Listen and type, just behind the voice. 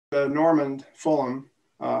Norman Fullum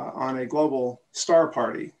on a global star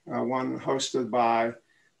party, one hosted by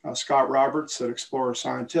Scott Roberts at Explorer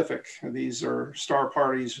Scientific. These are star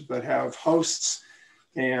parties that have hosts,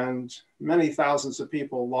 and many thousands of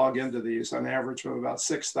people log into these, on average of about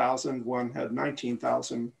 6,000. One had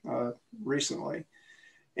 19,000 recently.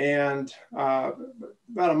 And about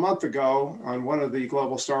a month ago, on one of the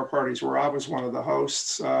global star parties where I was one of the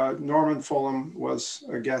hosts, Norman Fullum was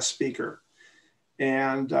a guest speaker.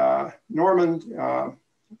 And Norman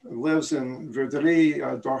lives in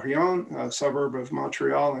Vaudreuil-Dorion, a suburb of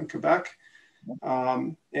Montreal in Quebec.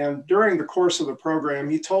 And during the course of the program,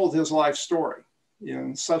 he told his life story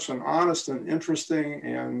in such an honest and interesting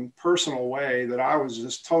and personal way that I was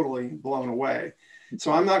just totally blown away.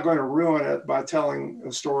 So I'm not going to ruin it by telling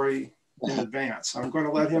a story in advance. I'm going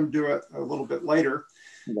to let him do it a little bit later.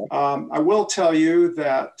 I will tell you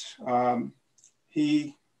that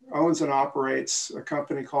he owns and operates a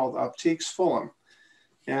company called Optiques Fullum,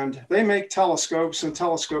 and they make telescopes and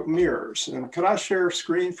telescope mirrors. And could I share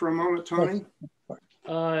screen for a moment, Tony?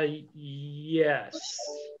 Yes.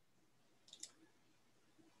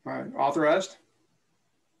 All right, authorized?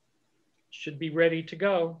 Should be ready to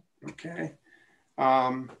go. Okay.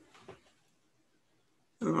 All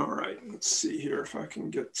right, let's see here if I can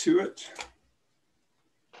get to it.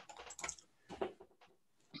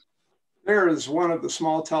 There is one of the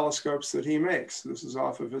small telescopes that he makes. This is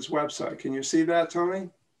off of his website. Can you see that, Tony?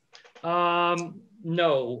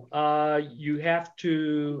 No, you have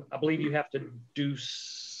to, I believe you have to do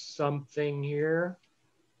something here.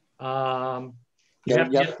 You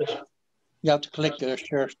have to click the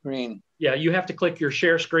share screen. Yeah, you have to click your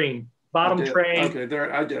share screen. Bottom tray. Okay,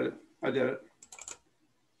 there, I did it.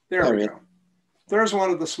 There we go. There's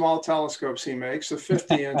one of the small telescopes he makes, a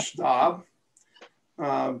 50-inch Dob.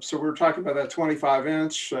 So we were talking about that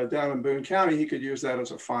 25-inch down in Boone County. He could use that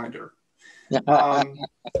as a finder.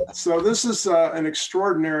 So this is an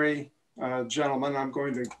extraordinary gentleman. I'm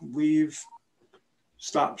going to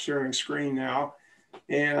stop sharing screen now,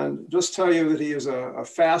 and just tell you that he is a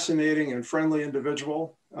fascinating and friendly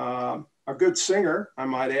individual, a good singer, I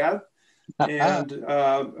might add, and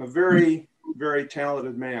a very, very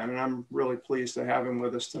talented man. And I'm really pleased to have him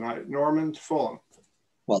with us tonight. Norman Fullum.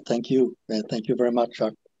 Well, thank you. Thank you very much,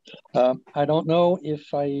 Chuck. I don't know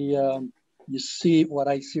if you see what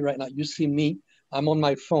I see right now. You see me. I'm on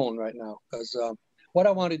my phone right now because what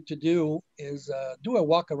I wanted to do is do a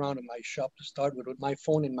walk around in my shop to start with my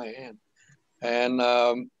phone in my hand. And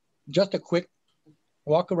just a quick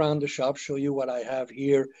walk around the shop, show you what I have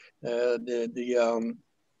here, the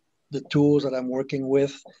tools that I'm working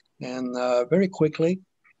with, and very quickly.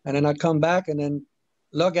 And then I come back and then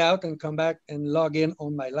log out and come back and log in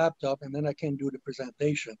on my laptop, and then I can do the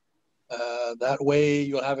presentation. That way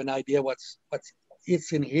you'll have an idea what's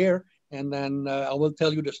it's in here, and then I will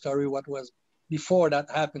tell you the story what was before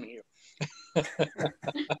that happened here.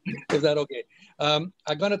 Is that okay? I'm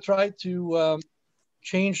gonna try to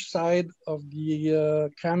change side of the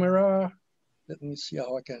camera. Let me see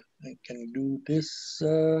how I can do this.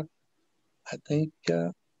 I think,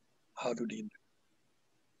 how do they do?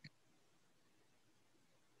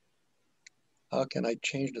 How can I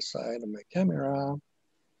change the side of my camera?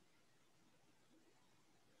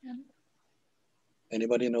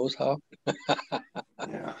 Anybody knows how?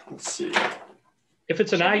 Yeah, let's see. If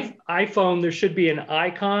it's an iPhone, there should be an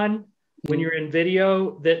icon when you're in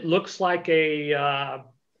video that looks like a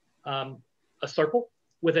circle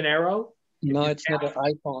with an arrow. No, it's not an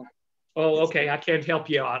iPhone. Oh, okay. I can't help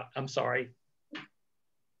you out. I'm sorry.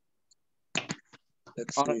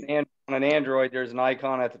 Let's on see. an Android, there's an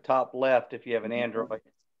icon at the top left if you have an Android.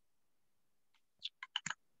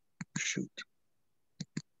 Shoot.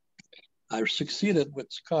 I succeeded with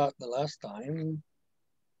Scott the last time.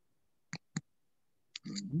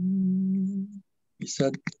 He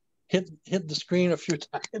said, hit the screen a few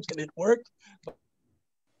times and it worked.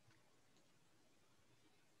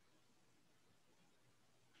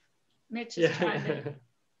 Mitch is trying to.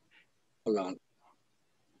 Hold on.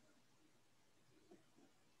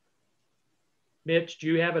 Mitch, do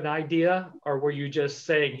you have an idea, or were you just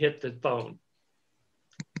saying hit the phone?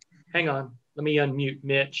 Hang on, let me unmute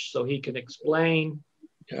Mitch so he can explain.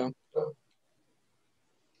 Yeah.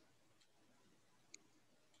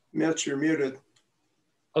 Mitch, you're muted.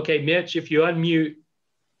 Okay, Mitch, if you unmute,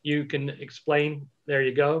 you can explain. There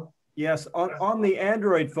you go. Yes, on the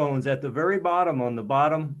Android phones, at the very bottom on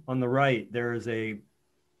the right, there is a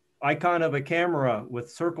icon of a camera with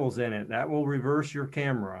circles in it. That will reverse your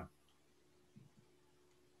camera.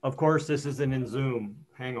 Of course, this isn't in Zoom.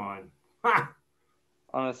 Hang on. Ha!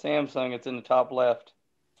 On a Samsung, it's in the top left.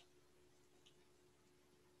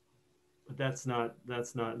 but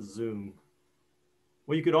that's not zoom.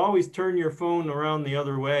 Well, you could always turn your phone around the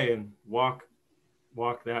other way and walk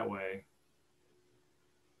that way.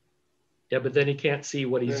 Yeah, but then he can't see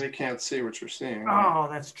what he's. Then he can't see what you're seeing. Oh,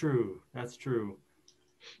 that's true. That's true.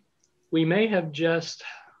 We may have just.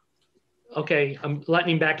 Okay, I'm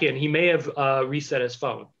letting him back in. He may have reset his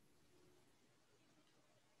phone.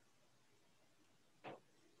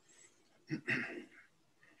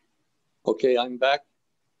 Okay, I'm back.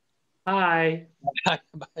 Hi.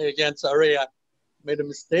 Again, sorry, I made a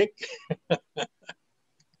mistake.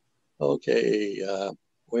 Okay,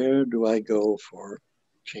 where do I go for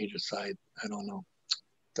change of side? I don't know.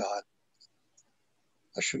 God,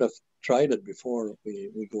 I should have tried it before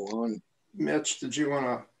we go on. Mitch, did you want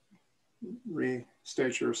to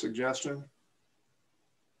restate your suggestion?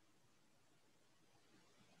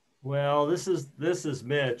 Well, this is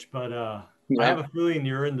Mitch, but Yeah. I have a feeling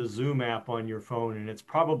you're in the Zoom app on your phone, and it's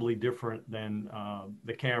probably different than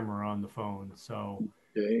the camera on the phone. So,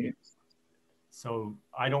 Okay. so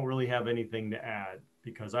I don't really have anything to add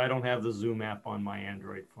because I don't have the Zoom app on my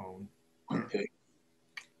Android phone. Okay.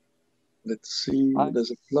 Let's see.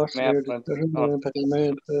 There's a plus Map here. and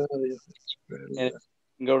you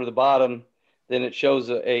can go to the bottom, then it shows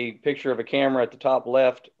a picture of a camera at the top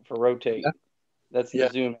left for rotate. Yeah. That's the Yeah.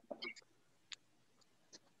 zoom.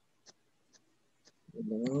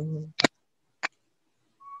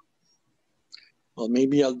 Well,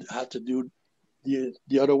 maybe I'll have to do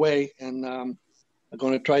the other way, and I'm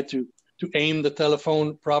going to try to aim the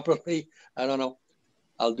telephone properly. I don't know.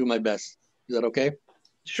 I'll do my best. Is that okay?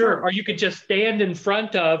 Sure. Or you could just stand in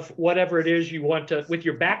front of whatever it is you want to, with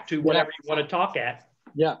your back to whatever you want to talk at.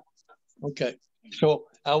 Yeah. Okay. So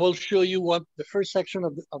I will show you what the first section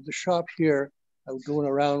of the shop here. I'm going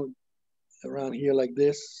around here like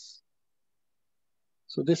this.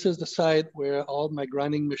 So this is the side where all my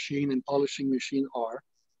grinding machine and polishing machine are.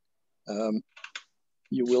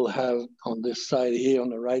 You will have on this side here on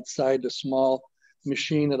the right side, the small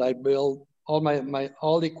machine that I built. All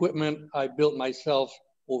the equipment I built myself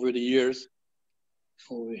over the years.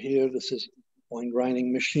 Over here, this is one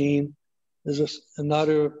grinding machine. There's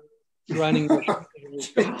another grinding machine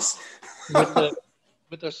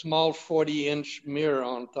with a small 40-inch mirror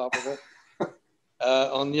on top of it.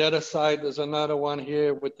 On the other side, there's another one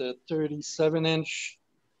here with a 37-inch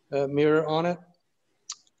mirror on it.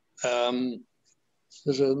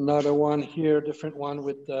 There's another one here, different one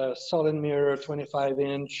with a solid mirror,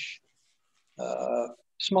 25-inch,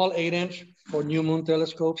 small 8-inch for new moon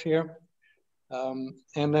telescopes here. And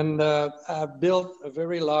then I built a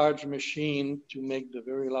very large machine to make the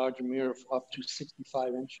very large mirror up to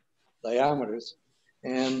 65-inch diameters.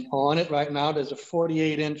 And on it right now, there's a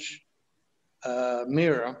 48-inch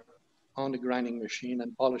mirror on the grinding machine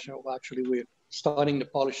and polishing. Well, actually, we're starting the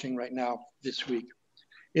polishing right now this week.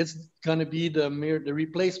 It's going to be the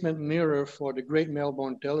replacement mirror for the Great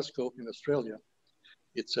Melbourne Telescope in Australia.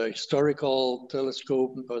 It's a historical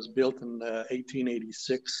telescope that was built in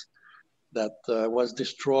 1886 that was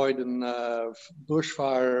destroyed in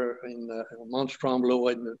bushfire in Mont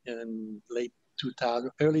Tremblant in late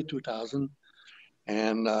 2000, early 2000.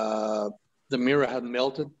 And the mirror had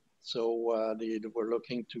melted. So they were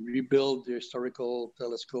looking to rebuild the historical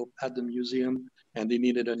telescope at the museum, and they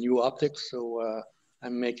needed a new optics. So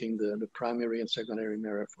I'm making the primary and secondary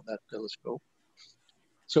mirror for that telescope.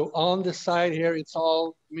 So on the side here, it's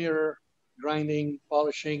all mirror grinding,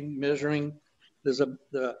 polishing, measuring. There's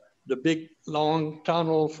the big long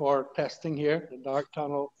tunnel for testing here, the dark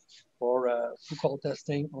tunnel for Foucault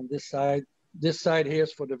testing on this side. This side here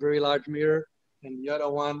is for the very large mirror, and the other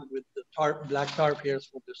one with the black tarp here is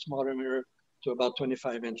for the smaller mirror to about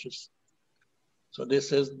 25 inches. So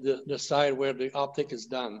this is the side where the optic is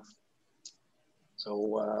done. So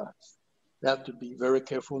you have to be very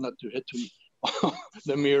careful not to hit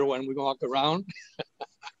the mirror when we walk around.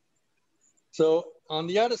 So on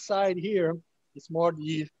the other side here, it's more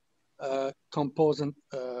the composite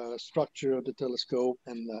structure of the telescope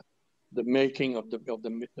and the making of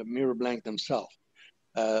the mirror blank themselves.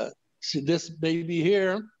 See, this baby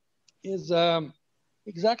here is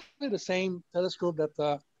exactly the same telescope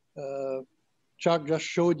that Chuck just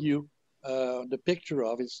showed you the picture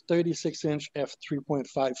of. It's 36-inch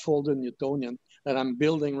f3.5 folded Newtonian that I'm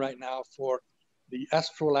building right now for the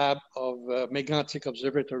Astrolab of Mégantic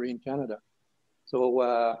Observatory in Canada. So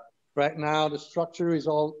right now the structure is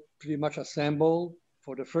all pretty much assembled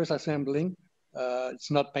for the first assembling. It's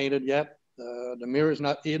not painted yet. The mirror is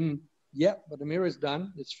not in yet, but the mirror is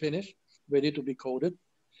done. It's finished, ready to be coated.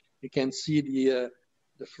 You can see the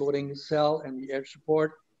floating cell and the edge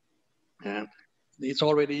support. And it's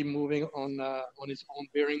already moving on its own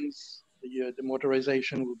bearings The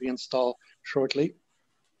motorization will be installed shortly.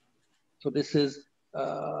 So this is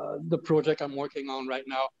the project I'm working on right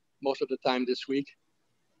now, most of the time this week.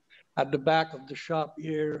 At the back of the shop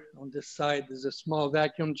here on this side, there's a small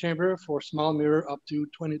vacuum chamber for small mirror up to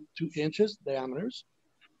 22 inches diameters,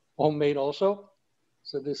 homemade also.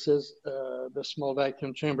 So this is the small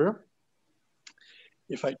vacuum chamber.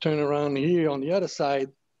 If I turn around here on the other side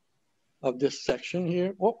of this section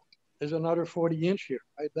here, oh, there's another 40-inch here,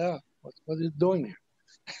 right there. What is it doing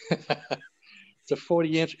there? It's a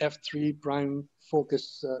 40-inch f3 prime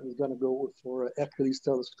focus. Is going to go for Hercules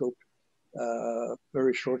telescope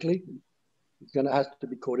very shortly. It's going to have to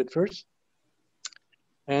be coated first.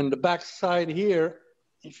 And the back side here,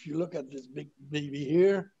 if you look at this big baby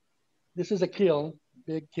here, this is a kiln,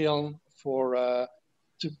 big kiln for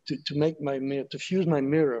to make my mirror, to fuse my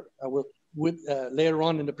mirror. I will later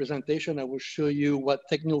on in the presentation, I will show you what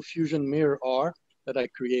Techno Fusion mirror are that I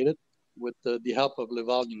created with the help of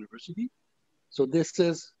Laval University. So this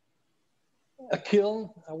is a kiln.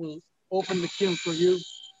 I will open the kiln for you.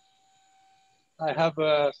 I have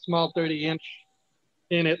a small 30-inch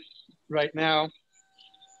in it right now.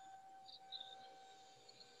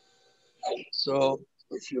 So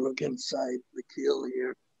if you look inside the kiln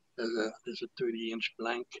here, there's a 30-inch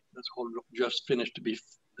blank that's just finished to be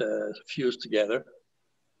fused together.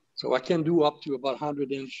 So I can do up to about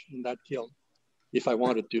 100-inch in that kiln if I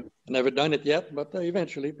wanted to. I've never done it yet, but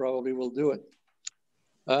eventually probably will do it.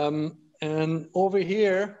 And over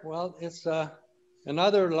here, well, it's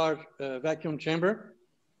another large vacuum chamber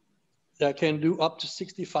that can do up to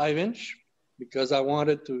 65-inch because I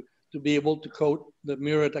wanted to be able to coat the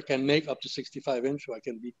mirror that can make up to 65-inch, so I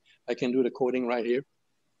can do the coating right here.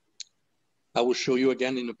 I will show you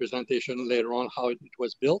again in the presentation later on how it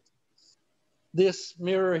was built. This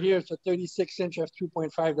mirror here is a 36-inch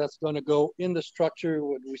f2.5 that's going to go in the structure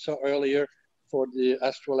what we saw earlier for the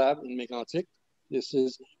Astrolab in Mégantic. This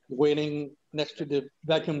is waiting next to the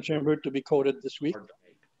vacuum chamber to be coated this week.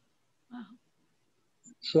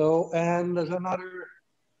 So, and there's another,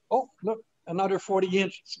 oh, look, another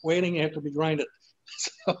 40-inch waiting here to be grinded.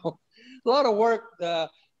 So, a lot of work. The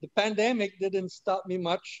pandemic didn't stop me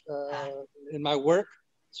much in my work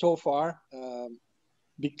so far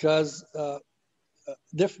because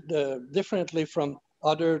differently from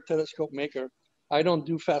other telescope maker, I don't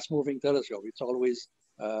do fast-moving telescope. It's always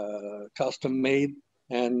custom made,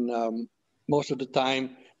 and most of the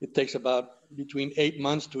time it takes about between 8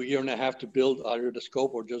 months to a year and a half to build either the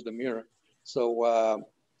scope or just the mirror. So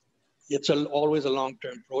it's always a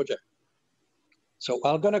long-term project. So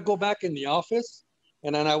I'm gonna go back in the office,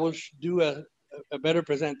 and then I will do a better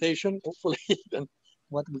presentation, hopefully, than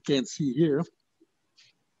what we can see here.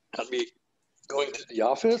 I'll be going to the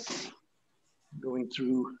office, going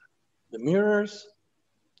through the mirrors.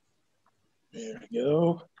 There we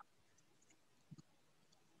go.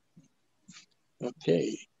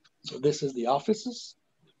 Okay, so this is the offices,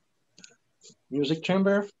 music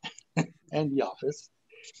chamber, and the office.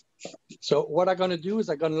 So what I'm gonna do is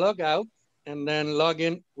I'm gonna log out and then log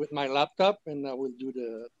in with my laptop, and I will do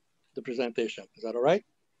the presentation. Is that all right?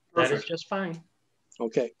 That is just fine.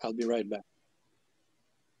 Okay, I'll be right back.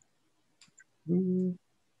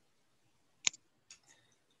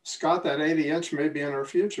 Scott, that 80-inch may be in our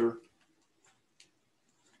future.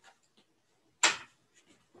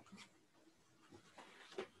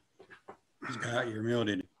 Scott, you're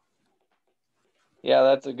muted. Yeah,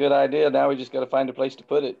 that's a good idea. Now we just got to find a place to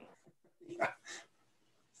put it. Yeah.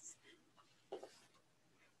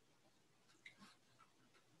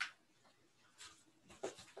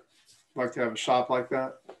 Like to have a shop like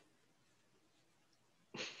that?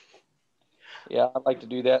 Yeah, I'd like to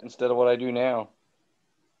do that instead of what I do now.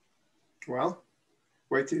 Well,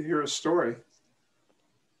 wait till you hear a story.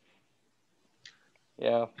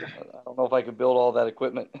 Yeah, I don't know if I could build all that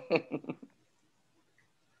equipment.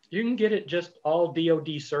 You can get it just all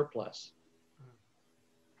DOD surplus.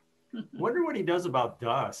 Wonder what he does about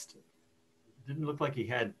dust. Didn't look like he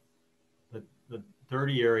had the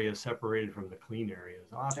dirty areas separated from the clean areas.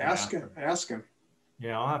 Ask him.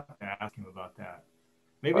 Yeah, I'll have to ask him about that.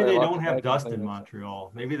 Maybe they don't have dust in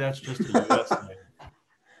Montreal. Maybe that's just a US thing.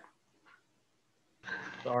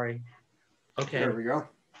 Sorry. Okay. There we go.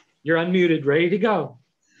 You're unmuted, ready to go.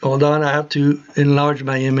 Hold on, I have to enlarge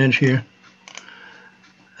my image here.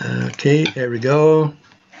 Okay, there we go.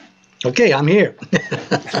 Okay, I'm here.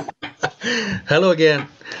 Hello again.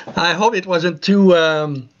 I hope it wasn't too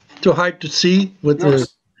hard to see with the.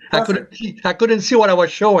 I couldn't see what I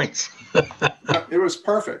was showing. It was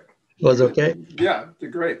perfect. Was okay? Yeah,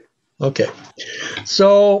 did great. Okay.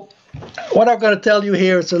 So what I'm going to tell you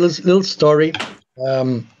here is a little story.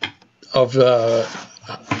 of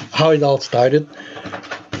how it all started,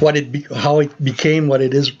 how it became what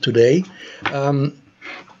it is today.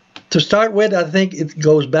 To start with, I think it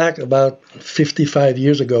goes back about 55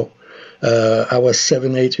 years ago. I was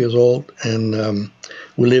 7, 8 years old, and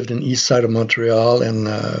we lived in the east side of Montreal, and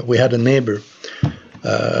we had a neighbor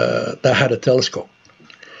that had a telescope.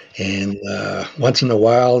 And once in a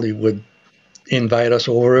while, he would invite us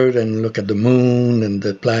over and look at the moon and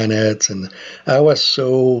the planets. And I was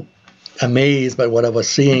so amazed by what I was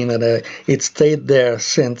seeing that it stayed there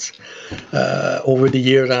since over the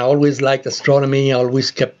years. I always liked astronomy. I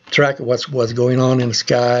always kept track of what's going on in the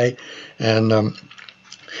sky. And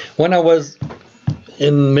when I was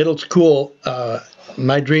in middle school,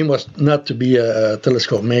 my dream was not to be a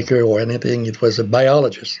telescope maker or anything. It was a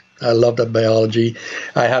biologist. I loved that biology.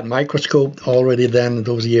 I had microscope already then in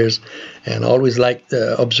those years, and always liked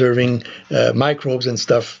observing microbes and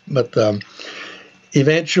stuff. But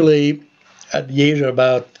eventually, at the age of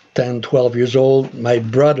about 10, 12 years old, my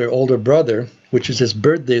older brother, which is his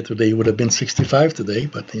birthday today, he would have been 65 today,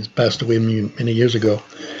 but he's passed away many years ago.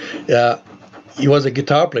 He was a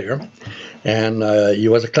guitar player, and he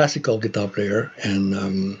was a classical guitar player,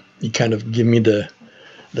 and he kind of gave me the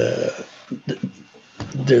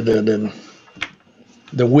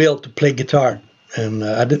will to play guitar. And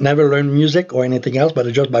I never learned music or anything else,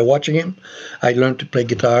 but just by watching him, I learned to play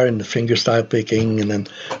guitar and the fingerstyle picking and then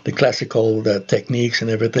the classical techniques and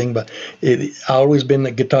everything. But I've always been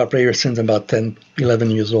a guitar player since about 10,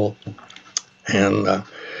 11 years old. And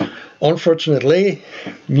unfortunately,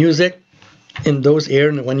 music in those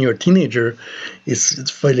years, when you're a teenager,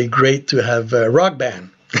 it's really great to have a rock band.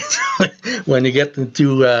 When you get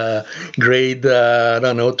into grade,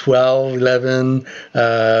 12, 11,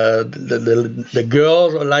 the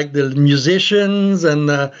girls are like the musicians, and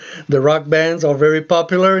the rock bands are very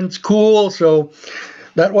popular in school. So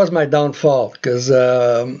that was my downfall, because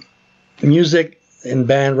music in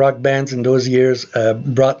rock bands in those years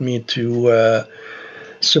brought me to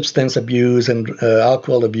substance abuse and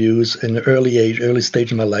alcohol abuse in the early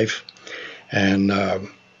stage of my life. And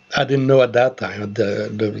I didn't know at that time,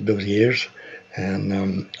 those years.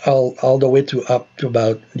 And all the way up to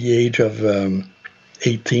about the age of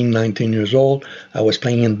 18, 19 years old, I was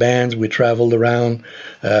playing in bands. We traveled around,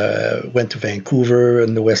 went to Vancouver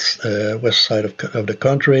and the west side of the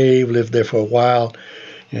country, lived there for a while.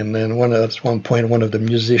 And then at one point, one of the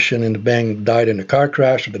musicians in the band died in a car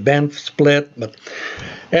crash, and the band split. But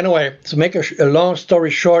anyway, to make a long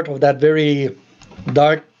story short of that very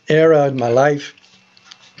dark era in my life,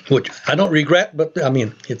 which I don't regret, but I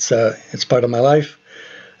mean, it's part of my life.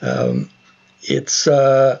 It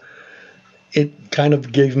kind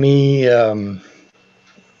of gave me, I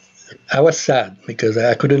was sad because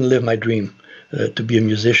I couldn't live my dream to be a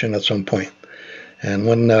musician at some point. And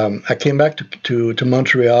when I came back to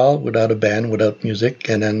Montreal without a band, without music,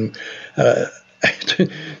 and then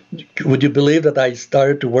would you believe that I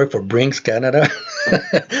started to work for Brinks Canada?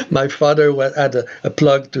 My father had a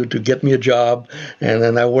plug to get me a job, and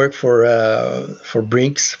then I worked for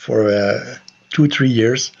Brinks for 2-3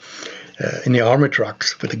 years in the armor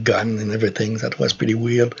trucks with a gun and everything. That was pretty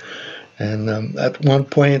weird. And at one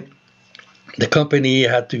point, the company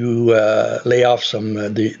had to lay off some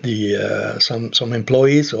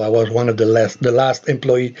employees, so I was one of the last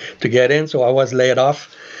employee to get in. So I was laid off.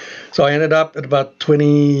 So I ended up at about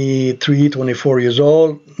 23, 24 years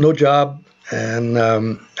old, no job, and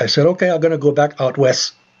I said, okay, I'm gonna go back out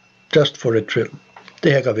west just for the trip,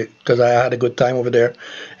 the heck of it, because I had a good time over there,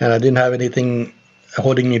 and I didn't have anything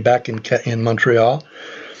holding me back in Montreal.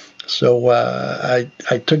 So I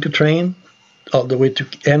took the train all the way to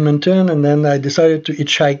Edmonton, and then I decided to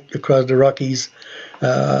hitchhike across the Rockies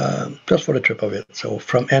just for the trip of it. So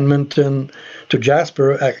from Edmonton to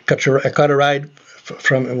Jasper, I caught a ride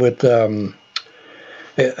with a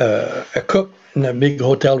cook in a big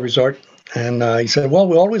hotel resort. And he said, well,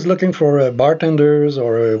 we're always looking for bartenders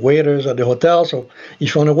or waiters at the hotel, so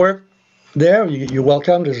if you want to work there, you're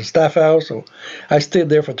welcome. There's a staff house. So I stayed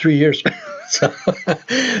there for 3 years. So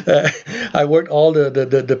I worked all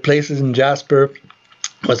the places in Jasper.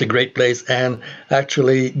 It was a great place, and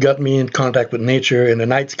actually got me in contact with nature in the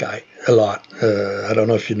night sky a lot. I don't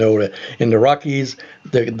know if you know, in the Rockies,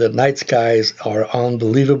 the night skies are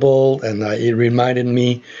unbelievable, and it reminded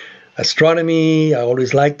me astronomy. I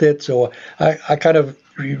always liked it, so I kind of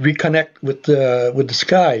reconnect with the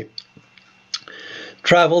sky.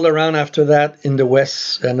 Traveled around after that in the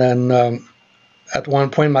West, and then at one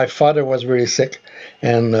point my father was very sick,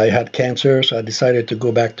 and I had cancer, so I decided to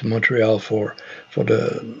go back to Montreal for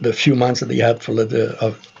the few months that he had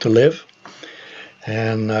to live.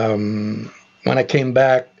 And when I came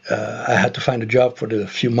back, I had to find a job for the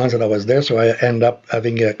few months that I was there, so I ended up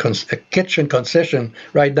having a kitchen concession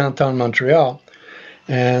right downtown Montreal,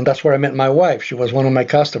 and that's where I met my wife. She was one of my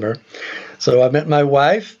customers. So I met my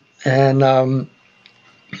wife, and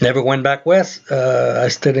never went back west. I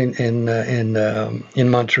stayed in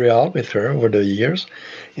Montreal with her over the years,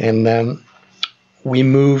 and then we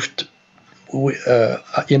moved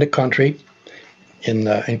in the country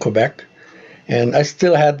in Quebec. And I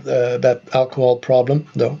still had that alcohol problem,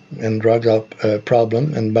 though, and drugs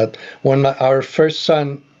problem. But when our first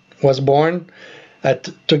son was born, I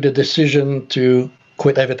took the decision to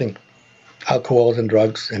quit everything, alcohol and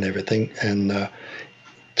drugs and everything. And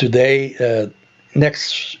today,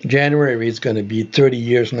 next January, is going to be 30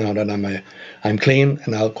 years now that I'm clean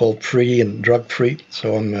and alcohol free and drug free.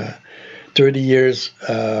 So I'm 30 years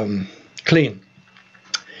clean.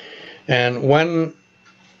 And when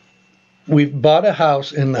we bought a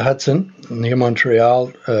house in the Hudson near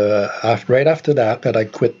Montreal, right after that I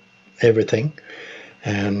quit everything.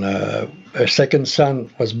 And our second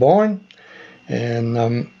son was born,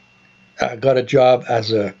 and I got a job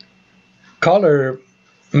as a color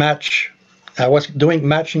match. I was doing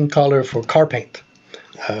matching color for car paint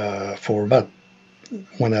for about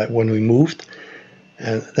when we moved,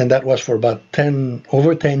 and that was for about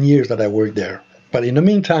over 10 years that I worked there. But in the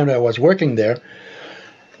meantime, I was working there.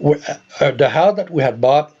 The house that we had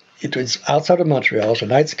bought, it was outside of Montreal, so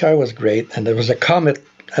night sky was great, and there was a comet.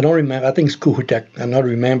 I don't remember. I think it's Kuhutek. I don't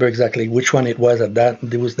remember exactly which one it was at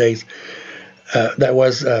those days. That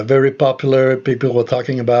was very popular. People were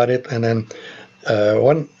talking about it, and then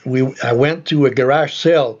I went to a garage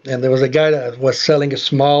sale, and there was a guy that was selling a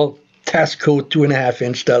small Tasco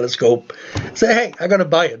 2.5-inch telescope. I said, "Hey, I gotta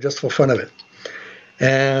buy it just for fun of it,"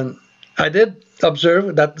 and I did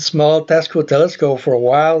observe that small Tasco telescope for a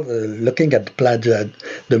while, looking at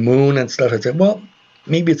the moon and stuff. I said, well,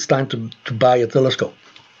 maybe it's time to buy a telescope.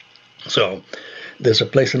 So there's a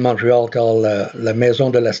place in Montreal called La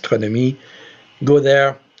Maison de l'Astronomie. Go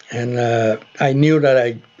there, and I knew that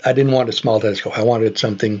I didn't want a small telescope. I wanted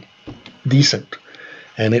something decent,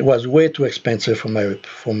 and it was way too expensive for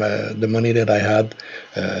the money that I had.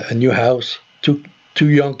 A new house, two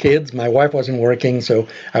young kids. My wife wasn't working, so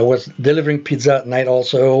I was delivering pizza at night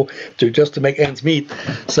also just to make ends meet.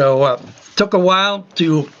 So it took a while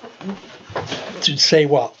to say,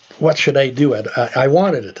 well, what should I do? I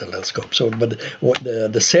wanted a telescope. So, but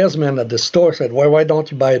the salesman at the store said, well, why don't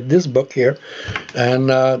you buy this book here? And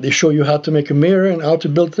they show you how to make a mirror and how to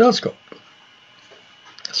build a telescope.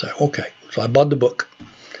 I said, okay. So I bought the book,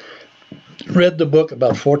 read the book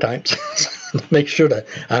about 4 times. Make sure that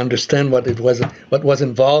I understand what was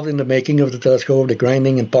involved in the making of the telescope, the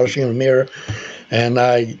grinding and polishing of the mirror. And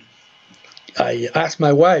I asked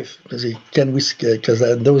my wife, because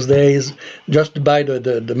in those days, just to buy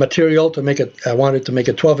the material to make it, I wanted to make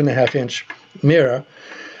a 12.5-inch mirror.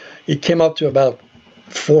 It came up to about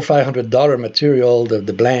 $400 or $500 material,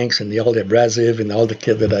 the blanks and all the abrasive and all the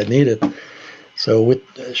kit that I needed. So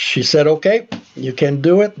she said, okay, you can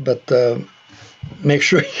do it, but make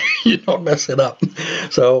sure you don't mess it up.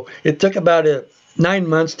 So it took about 9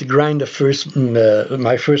 months to grind my first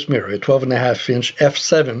mirror, a 12.5-inch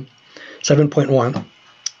f7, 7.1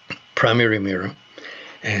 primary mirror.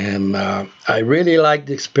 And I really liked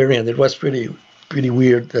the experience. It was pretty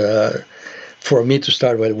weird for me to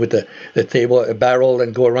start with the table, a barrel,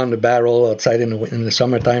 and go around the barrel outside in the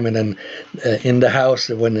summertime, and then in the house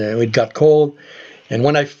when it got cold. And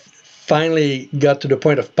when I finally got to the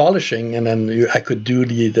point of polishing, and then I could do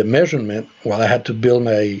the measurement, well, I had to build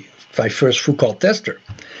my first Foucault tester.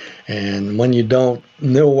 And when you don't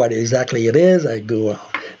know what exactly it is, I go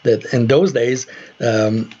that in those days,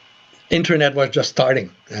 internet was just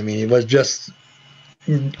starting. I mean, it was just,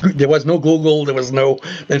 there was no Google, there was no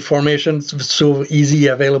information so easy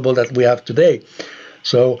available that we have today.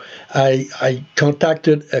 So I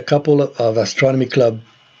contacted a couple of astronomy clubs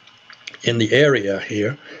in the area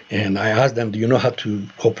here, and I asked them, do you know how to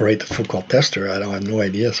operate a Foucault tester? I don't have no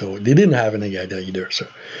idea. So they didn't have any idea either. So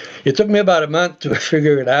it took me about a month to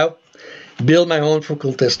figure it out, build my own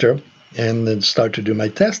Foucault tester, and then start to do my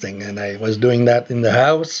testing. And I was doing that in the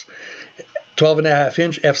house.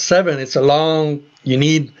 12.5-inch f7, it's a long, you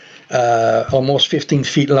need almost 15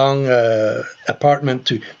 feet long apartment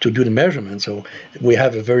to do the measurement. So we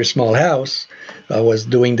have a very small house. I was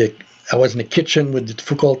in the kitchen with the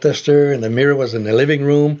Foucault tester, and the mirror was in the living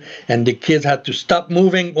room, and the kids had to stop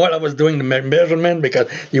moving while I was doing the measurement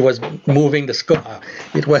because he was moving the scope.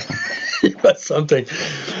 It was something.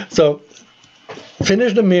 So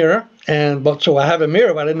finished the mirror, so I have a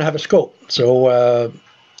mirror, but I didn't have a scope. So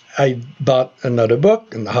I bought another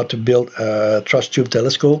book on how to build a truss tube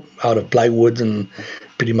telescope out of plywood and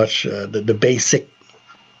pretty much the basic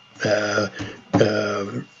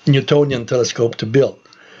Newtonian telescope to build.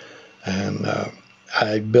 And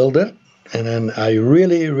I built it, and then I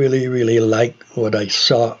really, really, really liked what I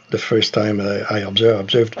saw the first time I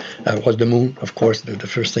observed. Was the moon, of course, the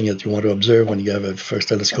first thing that you want to observe when you have a first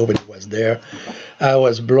telescope, and it was there. I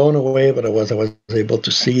was blown away, but I was able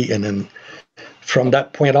to see, and then from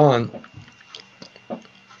that point on,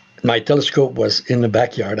 my telescope was in the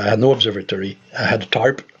backyard. I had no observatory. I had a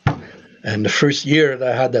tarp, and the first year that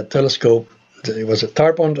I had that telescope, it was a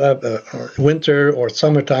tarp on winter or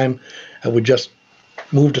summertime. I would just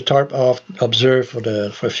move the tarp off, observe for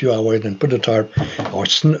a few hours, and put the tarp or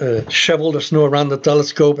shovel the snow around the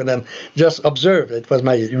telescope, and then just observe. It was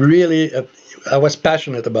I was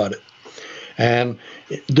passionate about it. And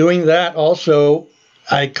doing that also,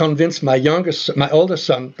 I convinced my oldest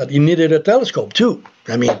son that he needed a telescope too.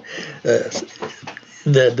 I mean,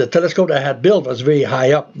 the telescope that I had built was very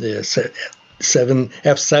high up, the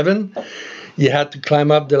F7. You had to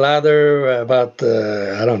climb up the ladder about,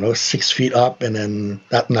 6 feet up. And then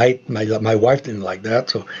at night, my wife didn't like that.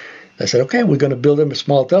 So I said, okay, we're going to build him a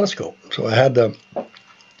small telescope. So I had the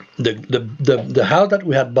house that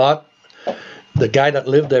we had bought. The guy that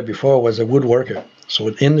lived there before was a woodworker. So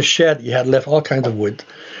in the shed, he had left all kinds of wood.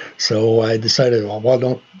 So I decided, well, why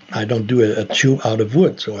don't I do a tube out of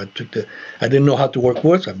wood? So I didn't know how to work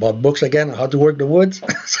wood. So I bought books again on how to work the woods,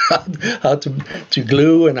 how to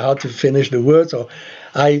glue and how to finish the wood. So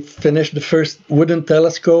I finished the first wooden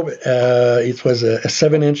telescope. It was a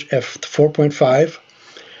 7-inch f4.5,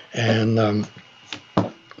 and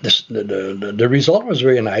the result was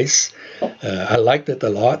very nice. I liked it a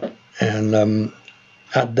lot, and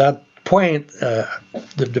at that point,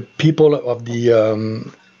 the people of the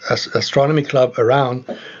astronomy club around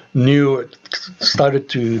started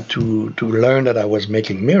to learn that I was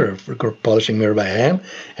making polishing mirror by hand,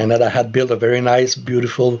 and that I had built a very nice,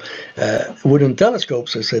 beautiful wooden telescope.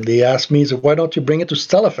 So they asked me, so why don't you bring it to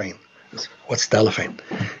Stellafane? What's Stellafane?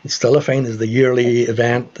 Stellafane is the yearly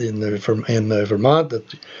event in Vermont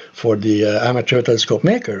for the amateur telescope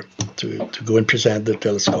maker to go and present the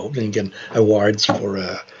telescope and get awards for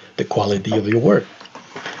the quality of your work.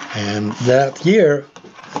 And that year,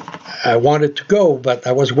 I wanted to go, but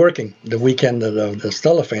I was working the weekend of the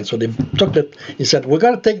Stellafane. So they took it. He said, we're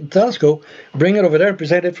going to take the telescope, bring it over there and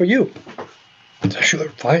present it for you. I said, sure,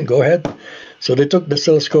 fine, go ahead. So they took the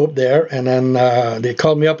telescope there, and then they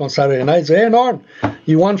called me up on Saturday night and said, hey, Norm,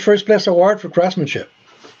 you won first place award for craftsmanship.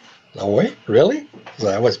 No way, really? So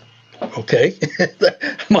I was, okay.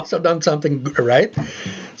 I must have done something right.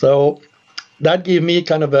 So that gave me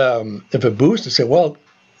kind of a boost to say, well,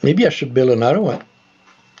 maybe I should build another one,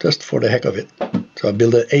 just for the heck of it. So I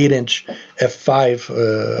built an 8-inch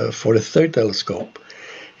f5 for the third telescope.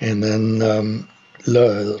 And then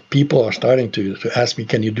people are starting to ask me,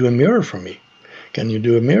 can you do a mirror for me? Can you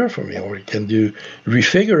do a mirror for me? Or can you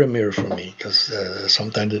refigure a mirror for me? Because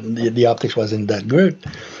sometimes the optics wasn't that good.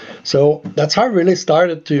 So that's how I really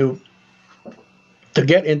started to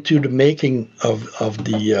get into the making of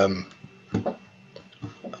the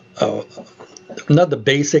not the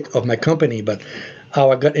basic of my company, but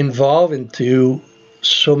how I got involved into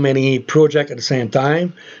so many projects at the same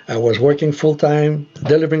time. I was working full-time,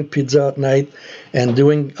 delivering pizza at night, and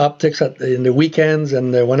doing optics in the weekends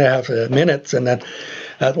and when I have minutes. And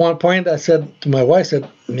at one point I said to my wife, I said,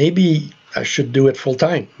 maybe I should do it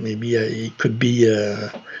full-time. Maybe it could be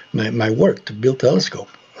my work to build telescope.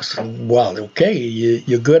 I said, well, okay,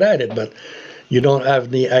 you're good at it, but you don't have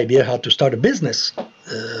the idea how to start a business.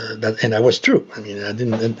 And that was true. I mean, I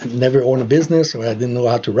never own a business, or I didn't know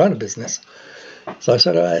how to run a business. So I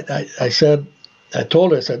said, I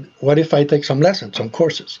told her, I said, what if I take some lessons, some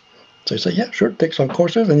courses? So I said, yeah, sure, take some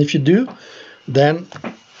courses. And if you do, then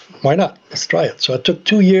why not? Let's try it. So I took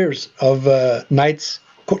 2 years of nights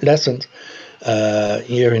lessons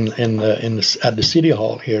here at the city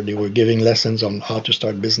hall here. They were giving lessons on how to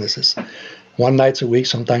start businesses. 1 night a week,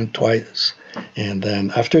 sometimes twice. And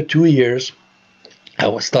then after 2 years, I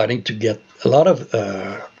was starting to get a lot of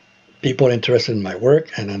people interested in my work,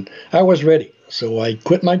 and then I was ready. So I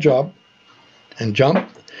quit my job and jumped,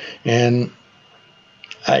 and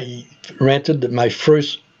I rented my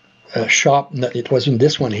first shop. It wasn't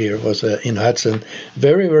this one here. It was in Hudson,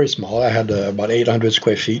 very, very small. I had about 800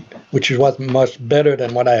 square feet, which was much better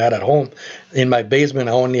than what I had at home. In my basement,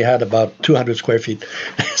 I only had about 200 square feet.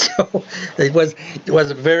 So it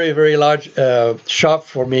was a very, very large shop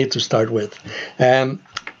for me to start with. And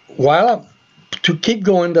while to keep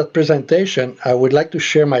going that presentation, I would like to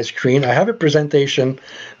share my screen. I have a presentation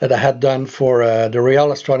that I had done for the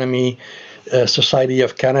Royal Astronomy Society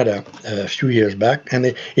of Canada a few years back,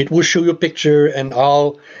 and it will show you a picture and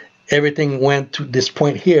everything went to this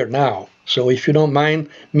point here now. So if you don't mind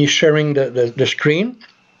me sharing the screen,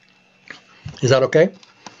 is that okay?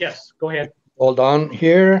 Yes, go ahead. Hold on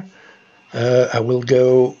here. I will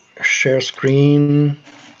go share screen.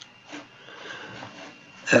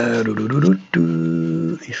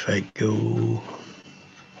 If I go,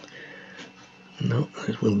 no,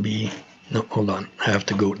 it will be, no, hold on. I have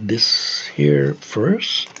to go this here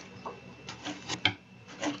first.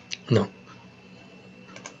 No.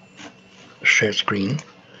 Share screen.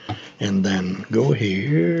 And then go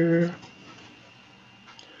here.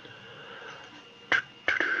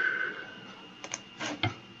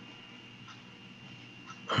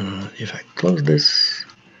 If I close this,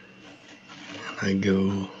 and I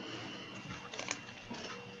go,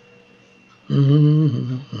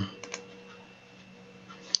 oh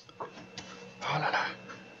la la.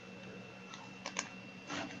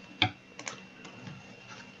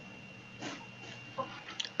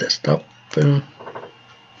 Desktop.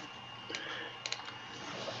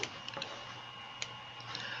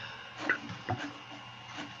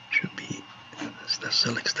 Should be the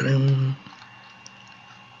cell extreme.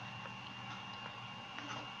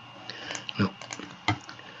 No.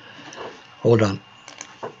 Hold on.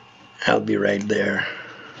 I'll be right there.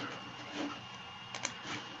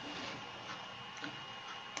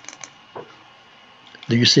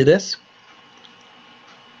 Do you see this?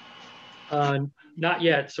 Not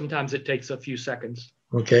yet. Sometimes it takes a few seconds.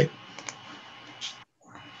 Okay.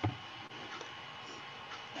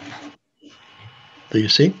 Do you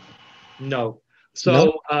see? No.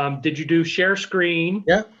 So did you do share screen?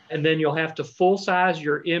 Yeah. And then you'll have to full size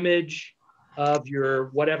your image of your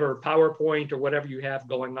whatever PowerPoint or whatever you have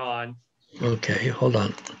going on. Okay, hold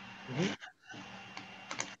on.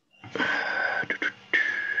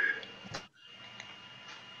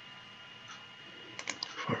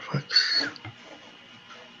 Firefox.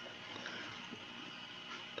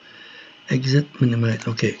 Exit, minimize.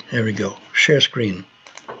 Okay, there we go. Share screen.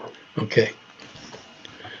 Okay.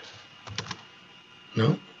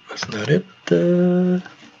 No, that's not it.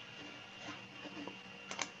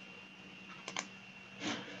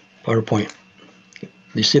 PowerPoint. Do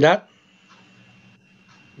you see that?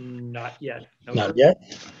 Not yet. No, Not sir. yet.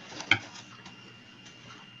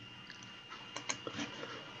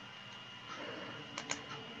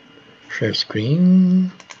 Share screen.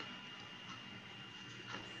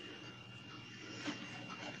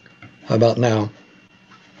 How about now?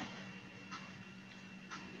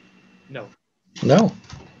 No. No.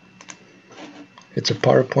 It's a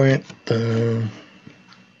PowerPoint.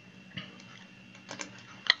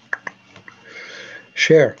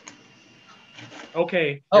 Share.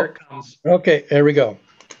 Okay, here it comes. Okay, there we go.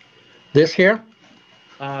 This here?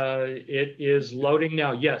 It is loading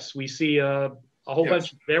now. Yes, we see a whole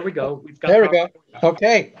bunch. There we go. We've got There we go.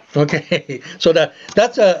 Okay. Okay. So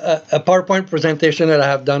that's a PowerPoint presentation that I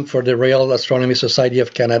have done for the Royal Astronomy Society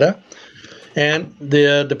of Canada. And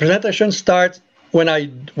the presentation starts when I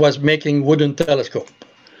was making wooden telescope.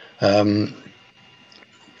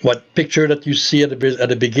 What picture that you see at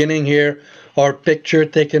the beginning here are picture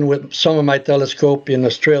taken with some of my telescope in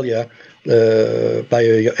Australia by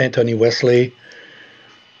Anthony Wesley.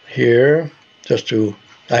 Here,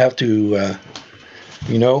 I have to,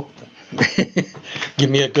 you know, give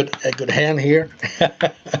me a good hand here.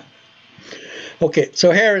 Okay,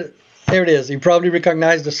 so here it is. You probably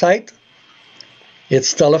recognize the site.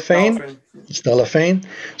 It's Stellafane. Stellafane.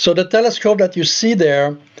 So the telescope that you see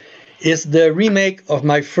there is the remake of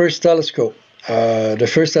my first telescope. The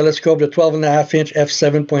first telescope, the 12.5-inch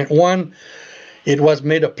f7.1. It was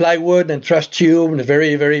made of plywood and truss tube, and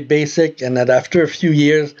very, very basic. And that after a few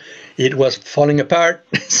years, it was falling apart.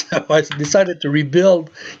 So I decided to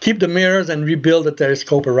keep the mirrors and rebuild the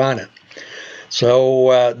telescope around it.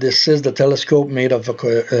 So this is the telescope made of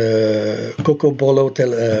cocoa bolo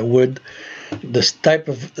wood. This type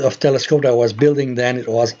of telescope that I was building then, it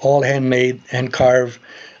was all handmade, hand carved,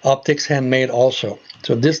 optics handmade also.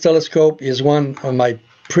 So this telescope is one of my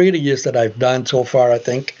prettiest that I've done so far, I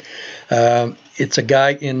think. It's a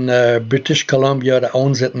guy in British Columbia that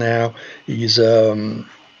owns it now. He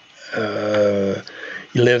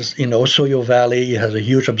lives in Osoyoos Valley. He has a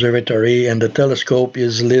huge observatory, and the telescope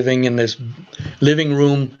is living in this living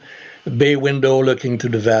room bay window looking to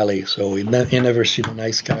the valley. So you never see the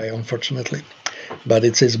night sky, unfortunately, but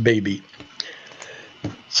it's his baby.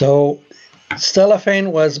 So Stellafane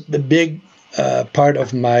was the big part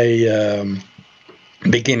of my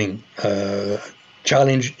beginning.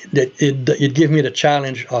 Challenge that it gave me the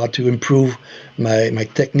challenge to improve my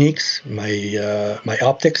techniques, my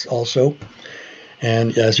optics also.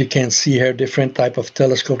 And as you can see here, different type of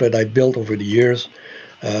telescope that I built over the years.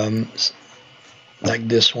 Like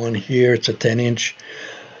this one here, it's a 10-inch.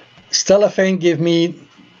 Stellafane gave me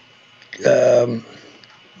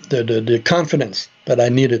the confidence that I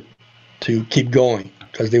needed to keep going,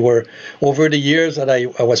 because they were, over the years that I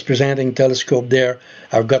was presenting telescope there,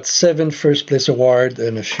 I've got 7 first place awards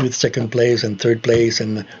and a few second place and third place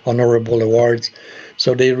and honorable awards.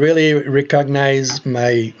 So they really recognize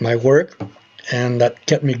my work, and that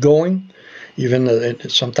kept me going, even though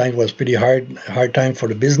it sometimes was pretty hard time for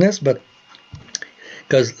the business. But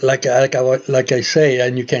because like I say,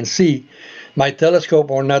 and you can see, my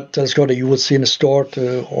telescope are not telescope that you would see in a store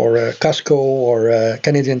or a Costco or a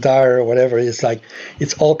Canadian Tire or whatever. It's like,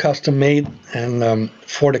 it's all custom made and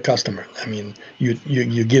for the customer. I mean,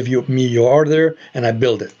 you give me your order and I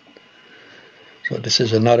build it. So this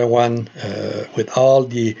is another one with all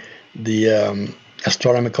the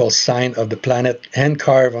astronomical sign of the planet hand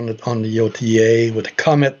carved on the OTA, with a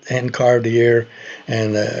comet hand carved here,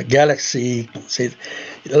 and a galaxy. See,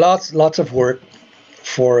 lots of work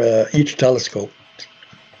for each telescope.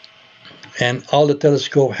 And all the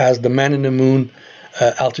telescope has the man in the moon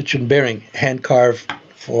altitude bearing hand carved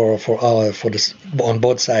for this on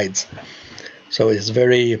both sides. So it's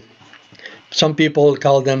very, some people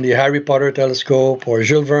call them the Harry Potter telescope or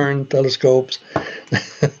Jules Verne telescopes.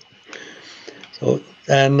 So,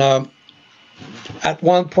 and at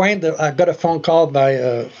one point I got a phone call by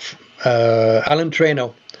Alan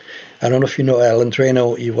Treno. I don't know if you know Alan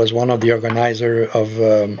Treno. He was one of the organizers of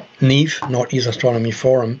NEAF, Northeast Astronomy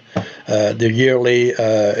Forum, the yearly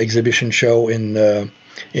exhibition show in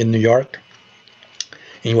New York.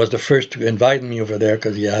 And he was the first to invite me over there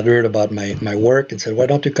because he had heard about my work and said, "Why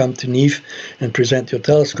don't you come to NEAF and present your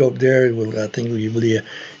telescope there? I think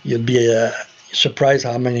you'll be surprised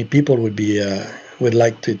how many people would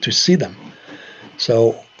like to see them."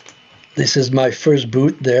 So this is my first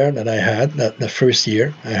booth there that I had, the first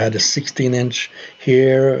year. I had a 16-inch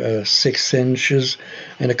here, 6 inches,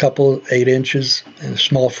 and a couple 8 inches, and a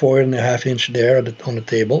small 4.5-inch there on the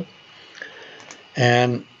table.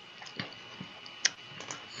 And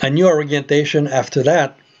a new orientation after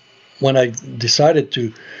that, when I decided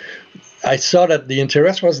to, I saw that the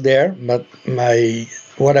interest was there, but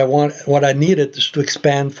what I needed is to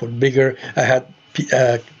expand for bigger. I had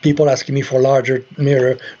people asking me for larger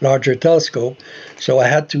mirror, larger telescope, so I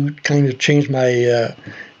had to kind of change my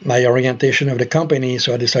orientation of the company.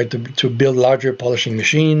 So I decided to build larger polishing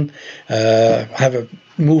machine,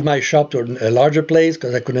 move my shop to a larger place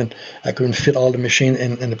because I couldn't fit all the machine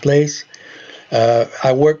in the place.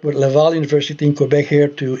 I worked with Laval University in Quebec here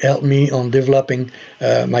to help me on developing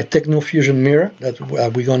my techno-fusion mirror that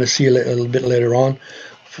we're going to see a little bit later on,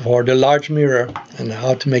 for the large mirror, and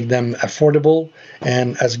how to make them affordable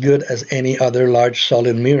and as good as any other large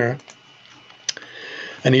solid mirror.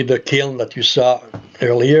 I need the kiln that you saw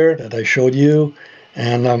earlier that I showed you,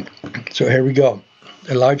 and so here we go.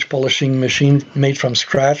 A large polishing machine made from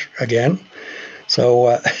scratch again.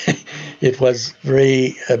 So it was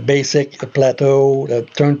very basic, a plateau, a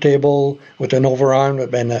turntable with an overarm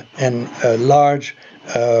and a large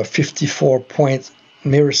 54-point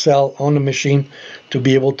mirror cell on the machine to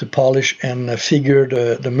be able to polish and figure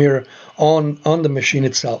the mirror on the machine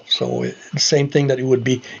itself. So the same thing that it would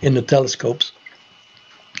be in the telescopes.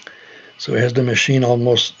 So here's the machine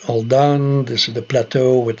almost all done. This is the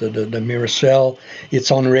plateau with the mirror cell.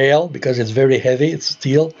 It's on rail because it's very heavy, it's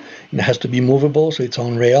steel, and it has to be movable, so it's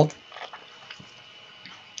on rail.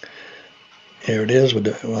 Here it is with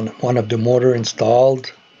one of the motor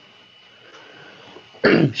installed.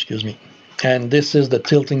 Excuse me. And this is the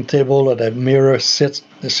tilting table that the mirror sits.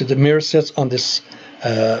 The mirror sits on this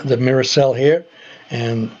the mirror cell here,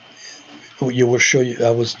 and you will show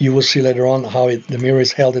you will see later on how the mirror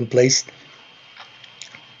is held in place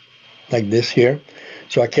like this here.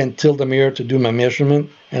 So I can tilt the mirror to do my measurement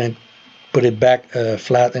and then put it back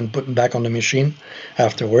flat and put it back on the machine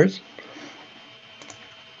afterwards.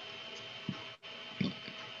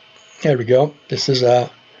 There we go. This is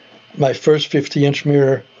my first 50-inch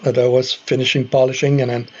mirror that I was finishing polishing and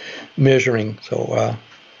then measuring. So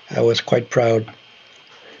I was quite proud.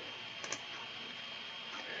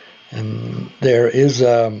 And there is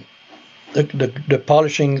the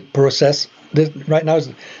polishing process. Right now,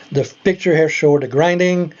 the picture here shows the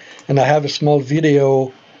grinding, and I have a small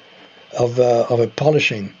video of a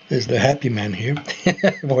polishing. There's the happy man here,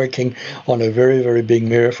 working on a very, very big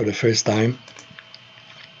mirror for the first time.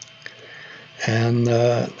 And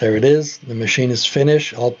there it is. The machine is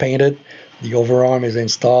finished, all painted. The overarm is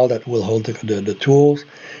installed that will hold the tools.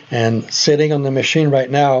 And sitting on the machine right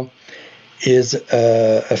now is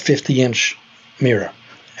a 50-inch mirror,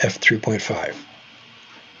 f3.5.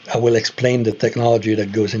 I will explain the technology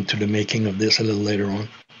that goes into the making of this a little later on.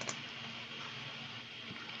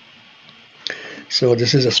 So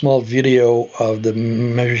this is a small video of the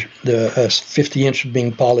 50-inch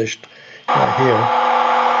being polished here.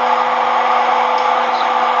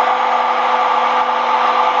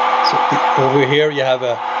 So over here you have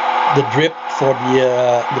the drip for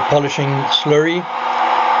the polishing slurry,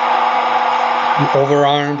 the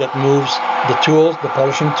overarm that moves the tools, the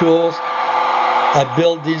polishing tools. I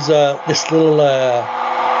built this little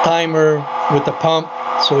timer with a pump,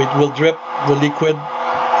 so it will drip the liquid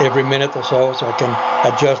every minute or so I can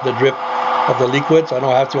adjust the drip of the liquid, so I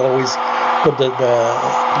don't have to always put the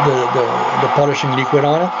polishing liquid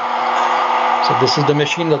on it. So this is the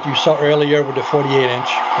machine that you saw earlier with the 48-inch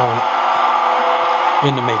on it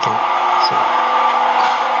in the making. So.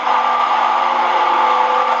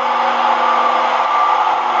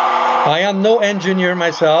 I am no engineer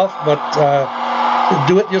myself, but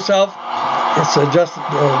do it yourself. It's just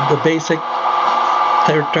the basic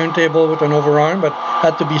turntable with an overarm, but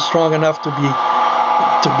had to be strong enough to be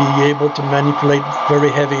able to manipulate very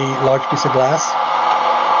heavy, large piece of glass.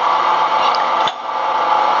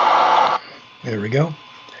 There we go.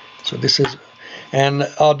 So this is, and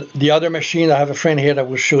the other machine, I have a friend here that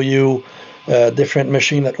will show you a different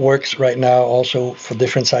machine that works right now also for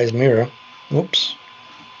different size mirror. Whoops.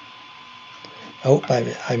 Oh,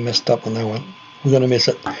 I messed up on that one. We're gonna miss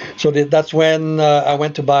it. So that's when I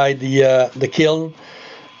went to buy the kiln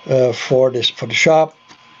for the shop,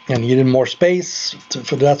 and needed more space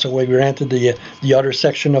for that. So we rented the other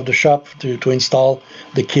section of the shop to install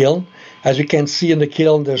the kiln. As you can see in the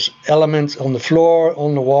kiln, there's elements on the floor,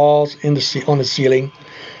 on the walls, on the ceiling.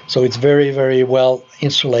 So it's very, very well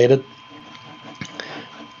insulated.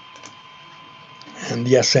 And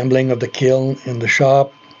the assembling of the kiln in the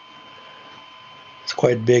shop, it's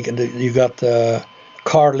quite big, and you got the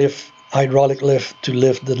car lift, hydraulic lift to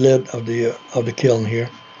lift the lid of the kiln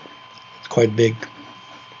here. It's quite big.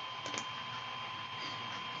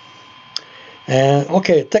 And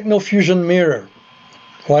okay, Technofusion mirror.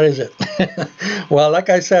 What is it? Well, like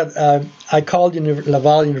I said, I called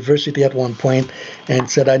Laval University at one point and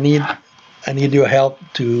said I need your help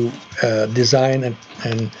to design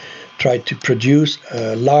and try to produce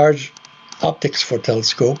a large optics for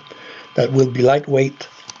telescope that will be lightweight,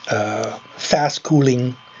 fast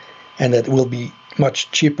cooling, and that will be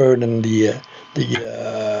much cheaper than the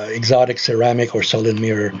exotic ceramic or solid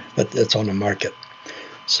mirror that's on the market.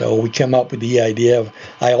 So we came up with the idea of,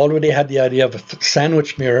 I already had the idea of a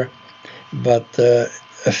sandwich mirror, but a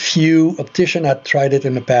few opticians had tried it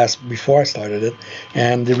in the past before I started it,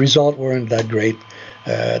 and the results weren't that great.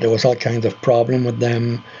 There was all kinds of problem with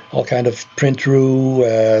them, all kind of print through,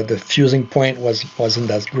 the fusing point wasn't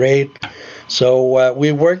as great. So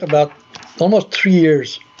we worked about almost 3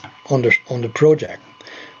 years on the project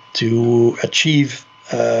to achieve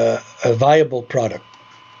a viable product.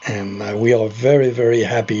 And we are very, very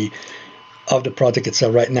happy of the project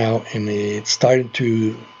itself right now, and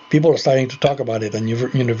people are starting to talk about it, and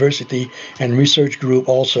university and research group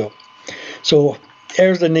also. So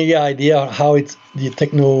here's the idea of how the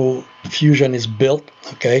Technofusion is built.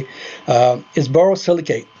 Okay, it's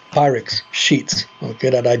borosilicate Pyrex sheets, okay,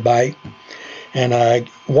 that I buy, and I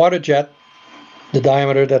water jet the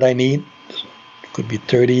diameter that I need. It could be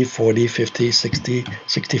 30, 40, 50, 60,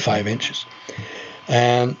 65 inches.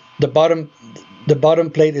 And the bottom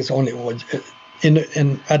plate is only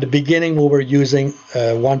at the beginning we were using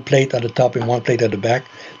one plate at the top and one plate at the back.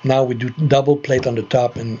 Now we do double plate on the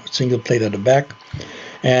top and single plate at the back.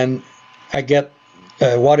 And I get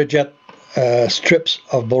water jet strips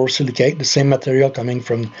of borosilicate, the same material coming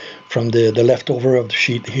from the leftover of the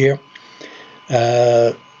sheet here.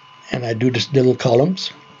 And I do this little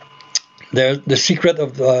columns. The secret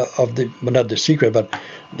of the well, not the secret, but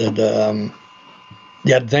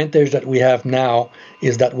the advantage that we have now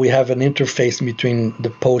is that we have an interface between the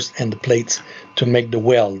post and the plates to make the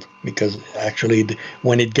weld, because actually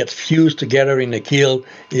when it gets fused together in the kiln,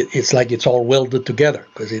 it's like it's all welded together,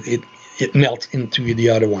 because it melts into the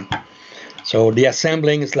other one. So the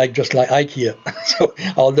assembling is just like IKEA. So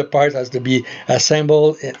all the parts has to be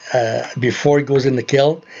assembled before it goes in the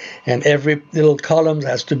kiln, and every little column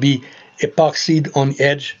has to be epoxied on the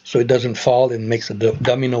edge so it doesn't fall and makes a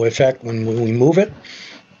domino effect when we move it.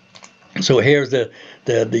 So here's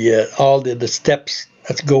all the steps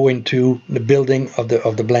that go into the building of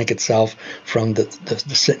the blank itself, from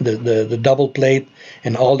the double plate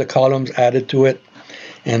and all the columns added to it,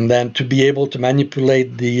 and then to be able to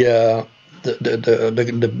manipulate the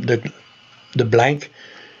blank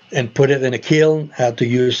and put it in a kiln. Had to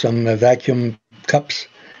use some vacuum cups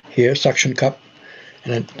here, suction cup,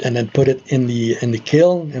 and then put it in the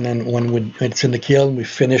kiln. And then when it's in the kiln, we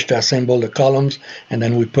finish to assemble the columns, and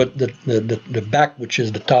then we put the back, which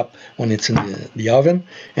is the top, when it's in the oven,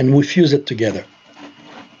 and we fuse it together.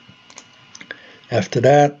 After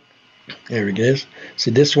that, there it is.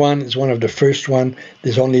 See, this one is one of the first one.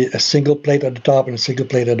 There's only a single plate at the top and a single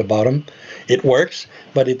plate at the bottom. It works,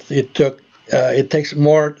 but it takes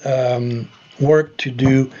more work to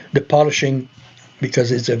do the polishing,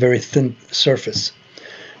 because it's a very thin surface.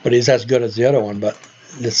 But it's as good as the other one. But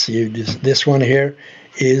let's see, this one here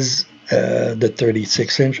is the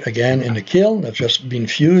 36-inch, again in the kiln, that's just been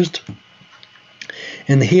fused.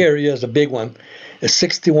 And here is a big one, a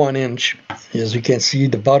 61-inch. As you can see,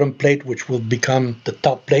 the bottom plate, which will become the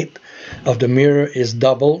top plate of the mirror, is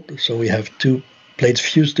doubled. So we have two plates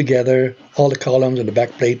fused together, all the columns and the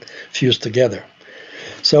back plate fused together.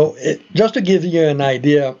 So just to give you an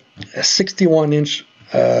idea, a 61-inch,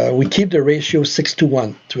 we keep the ratio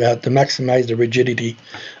 6:1 to maximize the rigidity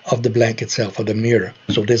of the blank itself, of the mirror.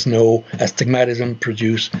 So there's no astigmatism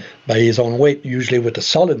produced by its own weight, usually with a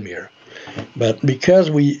solid mirror. But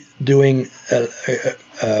because we doing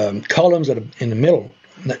columns in the middle,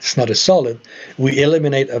 it's not a solid, we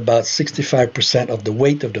eliminate about 65% of the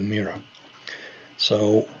weight of the mirror.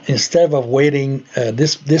 So instead of weighing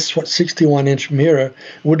this 61-inch mirror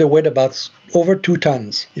would have weighed about over 2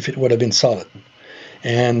 tons if it would have been solid.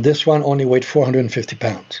 And this one only weighed 450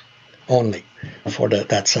 pounds, only for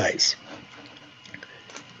that size.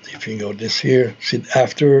 If you go this here, see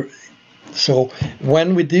after. So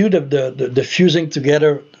when we do the fusing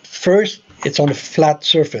together, first it's on a flat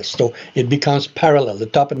surface, so it becomes parallel. The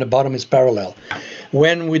top and the bottom is parallel.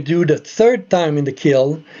 When we do the third time in the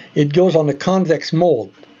kiln, it goes on a convex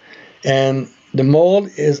mold, and the mold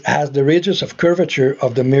has the radius of curvature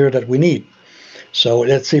of the mirror that we need. So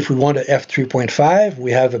let's say if we want a f3.5,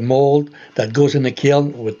 we have a mold that goes in the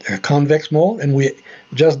kiln with a convex mold, and we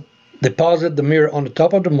just deposit the mirror on the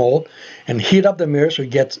top of the mold and heat up the mirror so it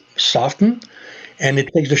gets softened, and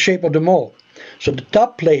it takes the shape of the mold. So the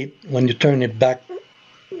top plate, when you turn it back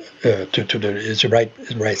to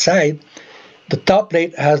the right side, the top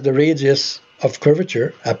plate has the radius of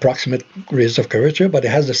curvature, approximate radius of curvature, but it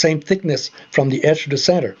has the same thickness from the edge to the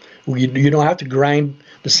center. You don't have to grind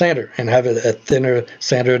the center and have a thinner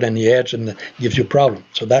center than the edge, and it gives you a problem.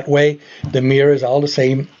 So that way the mirror is all the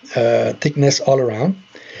same thickness all around.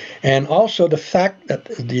 And also the fact that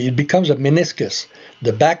it becomes a meniscus.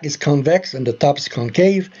 The back is convex and the top is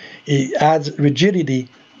concave. It adds rigidity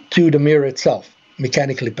to the mirror itself,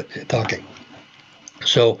 mechanically talking.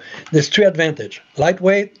 So there's 3 advantages: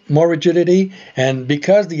 lightweight, more rigidity, and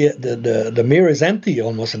because the mirror is empty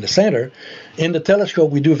almost in the center, in the telescope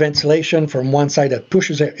we do ventilation from one side that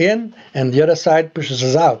pushes air in, and the other side pushes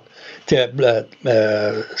us out, to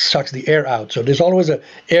sucks the air out. So there's always an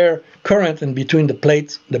air current in between the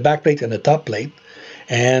plates, the back plate and the top plate,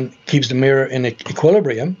 and keeps the mirror in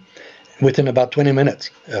equilibrium within about 20 minutes.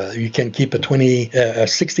 You can keep a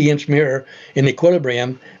 60-inch mirror in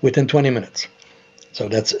equilibrium within 20 minutes. So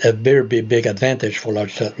that's a very big advantage for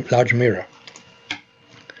large mirror.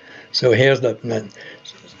 So here's the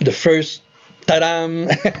first, ta-dam,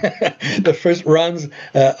 the first runs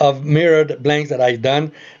of mirrored blanks that I've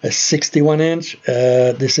done. A 61-inch,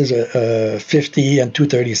 this is a 50 and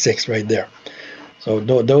 236 right there. So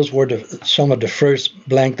those were some of the first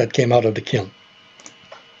blank that came out of the kiln.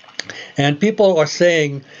 And people are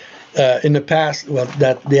saying in the past, well,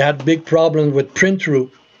 that they had big problems with print-through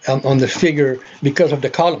on the figure because of the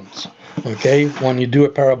columns. Okay, when you do a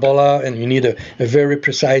parabola and you need a very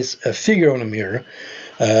precise figure on a mirror,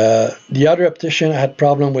 the other optician had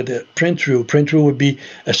problem with the print-through. Print-through would be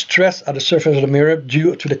a stress at the surface of the mirror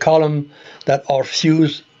due to the column that are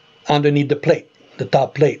fused underneath the plate, the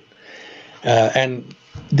top plate. And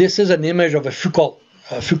this is an image of a Foucault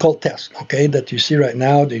test, okay, that you see right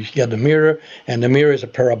now. You got the mirror, and the mirror is a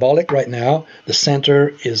parabolic right now. The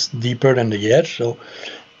center is deeper than the edge. So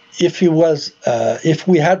if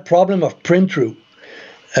we had problem of print-through,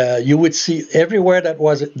 you would see everywhere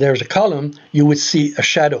there's a column, you would see a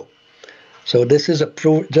shadow. So this is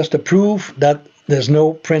just a proof that there's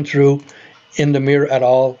no print-through in the mirror at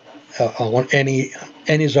all on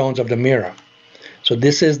any zones of the mirror. So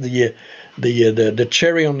this is the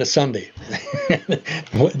cherry on the sundae.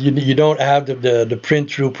 You don't have the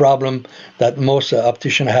print-through problem that most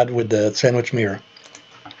opticians had with the sandwich mirror.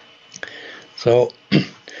 So,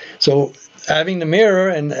 so having the mirror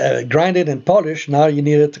and grind it and polish, now you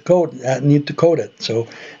need to coat it. So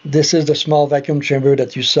this is the small vacuum chamber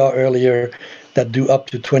that you saw earlier that do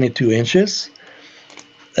up to 22 inches.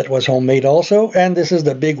 That was homemade also, and this is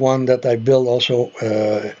the big one that I built also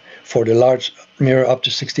for the large mirror up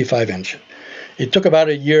to 65 inch. It took about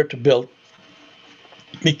a year to build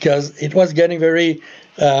because it was getting very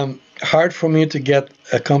hard for me to get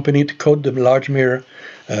a company to coat the large mirror.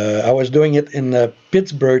 I was doing it in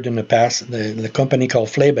Pittsburgh in the past, the company called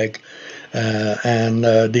Fleabeg, and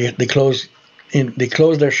they closed. They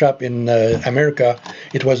closed their shop in America.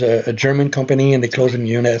 It was a German company, and they closed in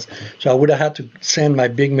the US. So I would have had to send my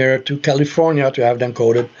big mirror to California to have them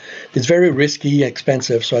coated. It's very risky,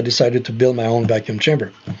 expensive, so I decided to build my own vacuum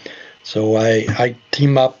chamber. So I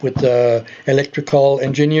team up with electrical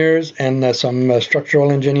engineers and some structural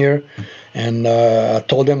engineer, and I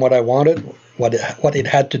told them what I wanted, what it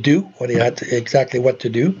had to do, exactly what to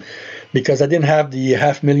do, because I didn't have the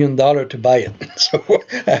 $500,000 to buy it, so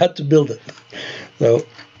I had to build it. So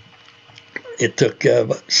it took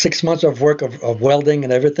 6 months of work of welding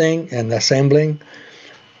and everything and assembling.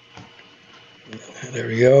 There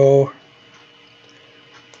we go.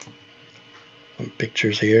 Some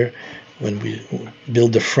pictures here when we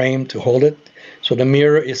build the frame to hold it. So the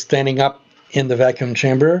mirror is standing up in the vacuum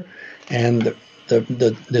chamber, and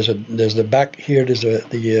there's the back here. There's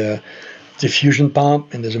the diffusion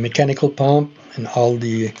pump, and there's a mechanical pump, and all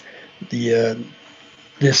the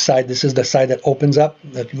this side. This is the side that opens up,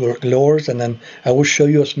 that lowers, and then I will show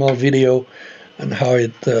you a small video on how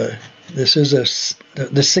it. This is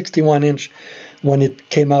the 61 inch when it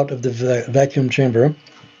came out of the vacuum chamber.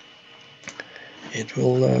 It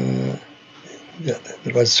will.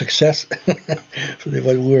 It was a success. So we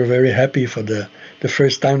were very happy for the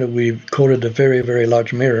first time that we coated a very, very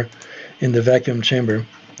large mirror in the vacuum chamber.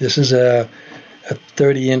 This is a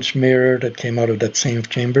 30-inch mirror that came out of that same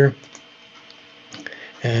chamber.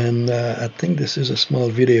 And I think this is a small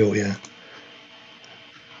video here.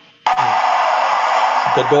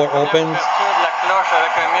 The door opens.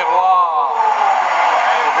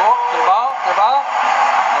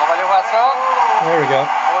 There we go.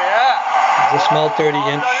 Oh yeah. It's a small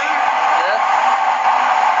 30-inch. Yes.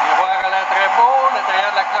 Miroir à l'air très beau,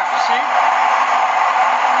 l'intérieur de la cloche aussi.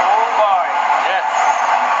 Oh boy. Yes.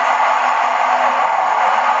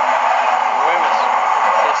 Oui, monsieur.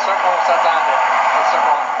 C'est ça qu'on s'attendait. C'est ça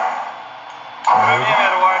qu'on... Premier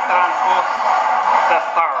miroir 30 pouces,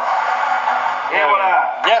 testeur. Et voilà.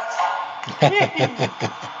 Yes.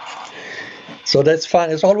 So that's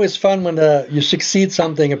fun. It's always fun when you succeed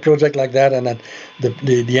something, a project like that, and then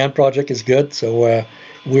the end project is good. So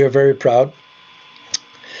we are very proud.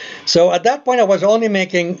 So at that point, I was only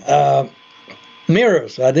making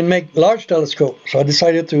mirrors. I didn't make large telescopes. So I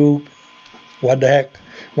decided to, what the heck,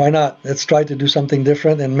 why not? Let's try to do something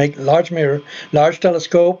different and make large mirror, large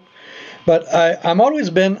telescope. But I'm always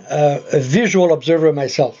been a visual observer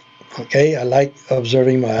myself. Okay, I like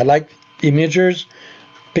observing. I like imagers,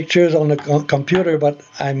 pictures on the computer, but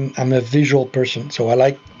I'm a visual person, so I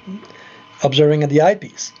like observing at the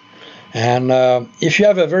eyepiece. And if you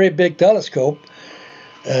have a very big telescope,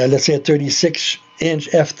 let's say a 36-inch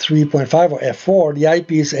f3.5 or f4, the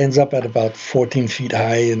eyepiece ends up at about 14 feet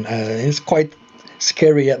high, and it's quite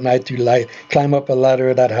scary at night to climb up a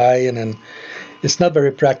ladder that high, and then it's not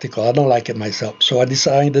very practical. I don't like it myself. So I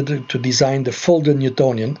decided to design the folded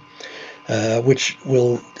Newtonian, which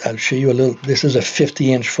I'll show you a little. This is a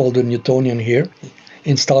 50-inch folded Newtonian here,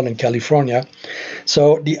 installed in California.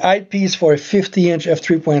 So the eyepiece for a 50-inch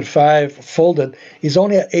f3.5 folded is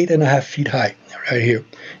only at 8.5 feet high, right here,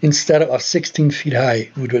 instead of 16 feet high,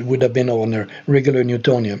 which would have been on a regular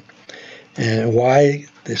Newtonian. And why?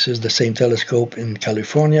 This is the same telescope in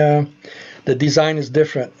California. The design is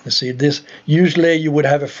different. You see, this usually you would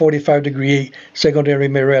have a 45-degree secondary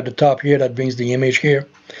mirror at the top here that brings the image here.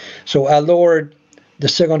 So I lowered the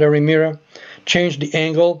secondary mirror, changed the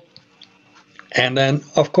angle, and then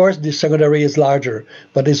of course the secondary is larger,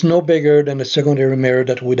 but it's no bigger than the secondary mirror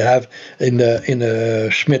that we'd have in the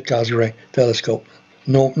Schmidt-Cassegrain telescope.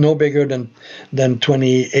 No bigger than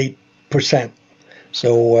 28%.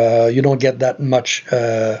 So you don't get that much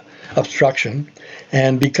obstruction.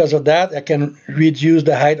 And because of that, I can reduce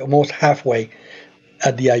the height almost halfway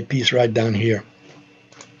at the eyepiece right down here.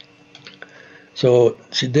 So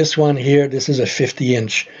see this one here, this is a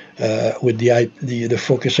 50-inch with the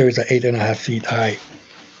focuser is at 8.5 feet high.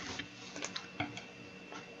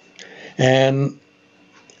 And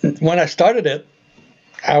when I started it,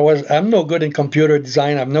 I'm no good in computer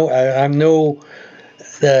design. I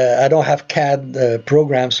don't have CAD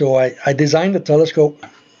programs, so I designed the telescope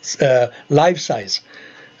life size.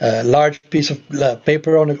 Large piece of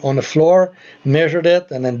paper on the floor, measured it,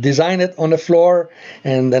 and then design it on the floor,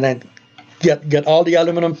 and then I get all the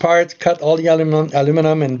aluminum parts, cut all the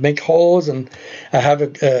aluminum, and make holes. And I have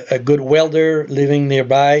a good welder living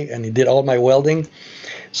nearby, and he did all my welding.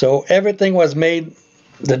 So everything was made.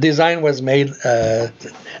 The design was made.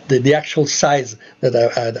 The actual size that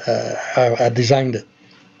I designed it.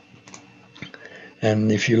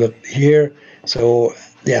 And if you look here, so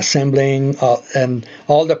the assembling and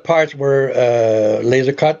all the parts were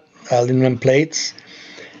laser cut aluminum plates.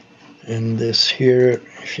 And this here,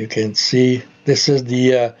 if you can see, this is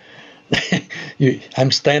the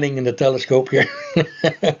I'm standing in the telescope here.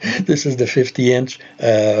 This is the 50-inch.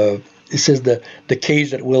 This is the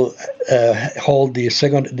cage that will hold the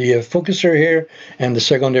focuser here, and the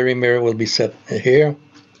secondary mirror will be set here.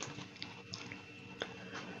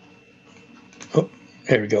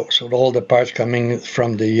 There we go. So all the parts coming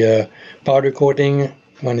from the powder coating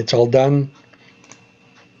when it's all done.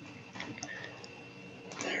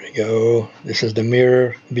 There we go. This is the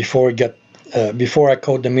mirror. Before I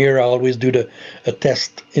coat the mirror, I always do a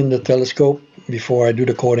test in the telescope before I do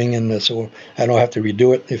the coating, and so I don't have to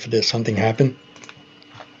redo it if there's something happen.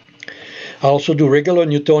 I also do regular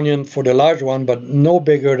Newtonian for the large one, but no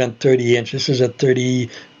bigger than 30 inch. This is a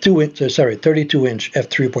 32 inch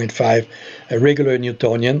f3.5, a regular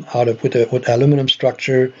Newtonian with aluminum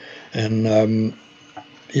structure, and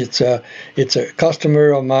it's a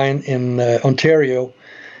customer of mine in Ontario.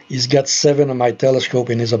 He's got 7 of my telescope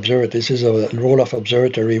in his observatory. This is a roll-off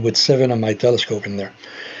observatory with 7 of my telescope in there.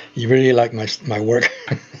 He really liked my work.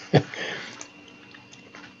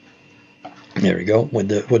 There we go, with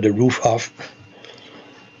the roof off.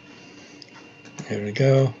 There we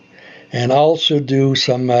go. And I also do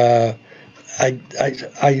some. I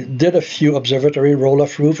did a few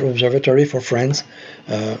roll-off roof observatory for friends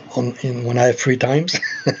when I have free times.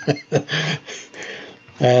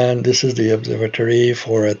 And this is the observatory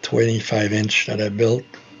for a 25-inch that I built.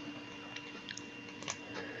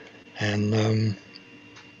 And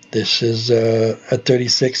this is a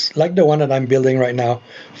 36, like the one that I'm building right now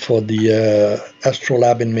for the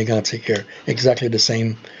Astrolab in Mégantic here. Exactly the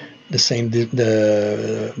same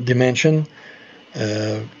dimension,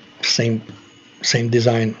 same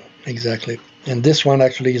design exactly. And this one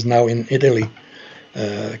actually is now in Italy,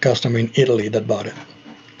 a customer in Italy that bought it.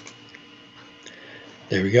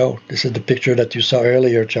 There we go. This is the picture that you saw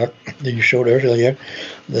earlier, Chuck, that you showed earlier.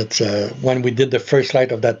 That's when we did the first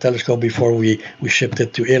flight of that telescope before we shipped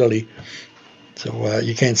it to Italy. So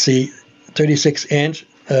you can see 36-inch.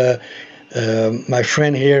 My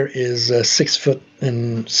friend here is 6 foot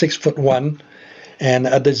and 6'1", and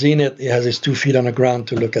at the zenith, he has his 2 feet on the ground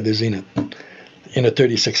to look at the zenith in a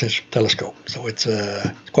 36-inch telescope. So it's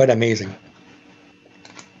quite amazing.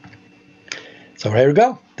 So here we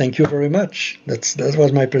go. Thank you very much. That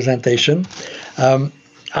was my presentation. I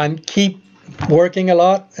keep working a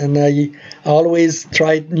lot, and I always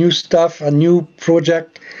try new stuff, a new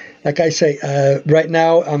project. Like I say, right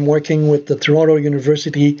now I'm working with the Toronto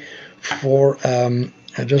University for. I'm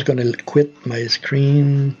just going to quit my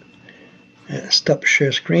screen. Stop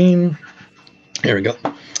share screen. There we go.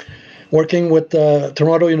 Working with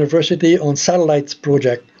Toronto University on satellites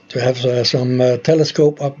project to have some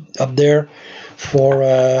telescope up there for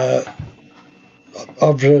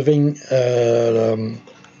observing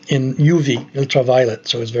in UV, ultraviolet.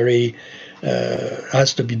 So it's very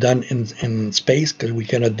has to be done in space, because we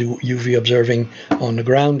cannot do UV observing on the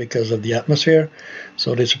ground because of the atmosphere.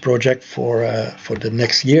 So there's a project for the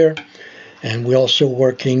next year, and we're also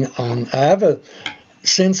working on. I have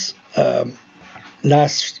since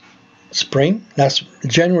last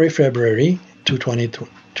January, February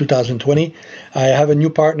 2020, I have a new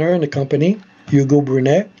partner in the company, Hugo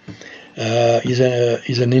Brunet.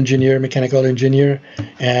 He's an engineer, mechanical engineer,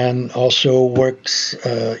 and also works.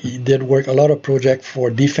 He did work a lot of projects for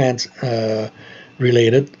defense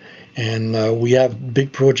related, and we have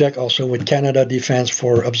big project also with Canada Defense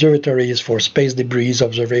for observatories for space debris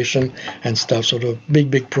observation and stuff. So the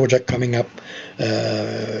big project coming up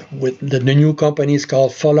with the new company is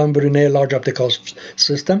called Fullum Brunet Large Optical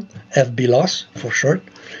System, FBLOS for short,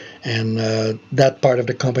 and that part of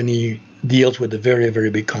the company deals with a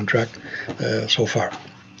very big contract so far.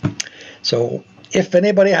 So if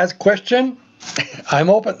anybody has a question, I'm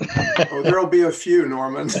open. Oh, there'll be a few,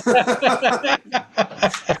 Norman.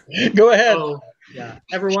 Go ahead. So, yeah,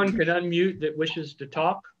 everyone can unmute that wishes to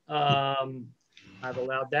talk. I've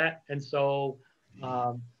allowed that, and so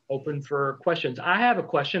open for questions. I have a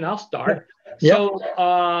question. I'll start. Yeah. So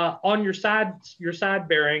on your side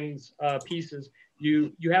bearings pieces,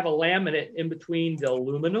 You have a laminate in between the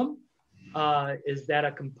aluminum. Is that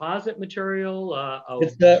a composite material?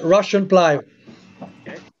 It's the Russian ply.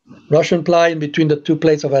 Okay. Russian ply in between the two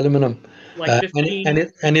plates of aluminum. Like 15.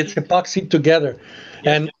 And it's epoxied together.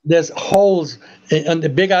 Yes. And there's holes on the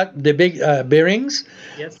big bearings.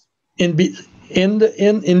 Yes. In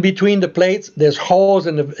between the plates, there's holes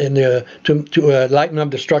to lighten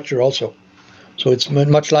up the structure also. So it's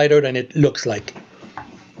much lighter than it looks like.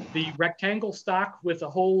 The rectangle stock with the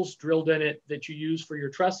holes drilled in it that you use for your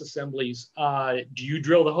truss assemblies, do you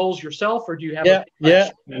drill the holes yourself, or do you have yeah.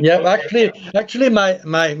 Actually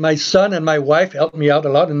my son and my wife helped me out a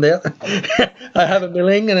lot in there. I have a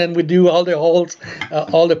milling, and then we do all the holes,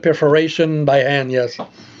 all the perforation by hand. Yes. Wow.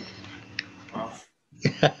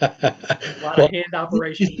 A lot of hand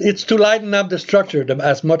operation. It's to lighten up the structure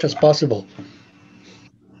as much as possible.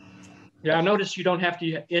 Yeah, I noticed you don't have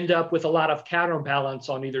to end up with a lot of counterbalance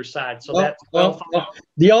on either side. So that's well thought out.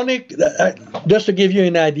 The only, just to give you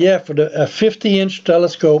an idea, for the 50-inch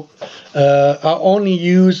telescope, I only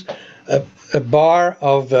use a bar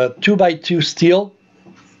of 2x2 steel,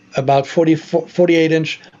 about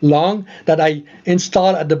 48-inch long, that I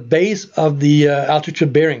install at the base of the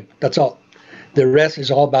altitude bearing. That's all. The rest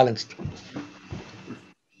is all balanced.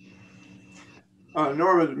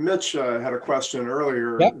 Norman, Mitch had a question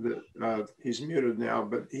earlier. Yep. That he's muted now,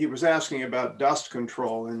 but he was asking about dust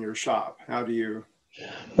control in your shop. How do you?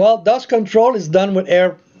 Well, dust control is done with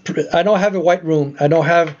air. I don't have a white room. I don't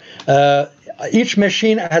have. Each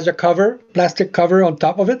machine has a cover, plastic cover on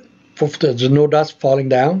top of it, for there's no dust falling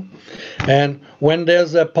down. And when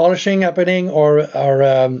there's a polishing happening or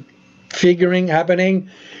figuring happening,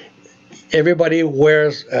 everybody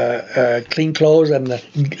wears clean clothes and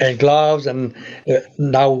gloves, and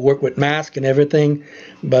now work with masks and everything.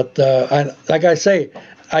 But like I say,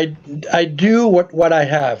 I do what I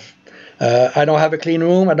have. I don't have a clean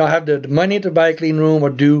room. I don't have the money to buy a clean room,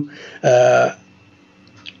 or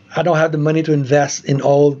I don't have the money to invest in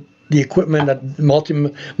all the equipment that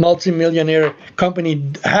multi-millionaire company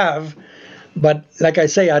have. But like I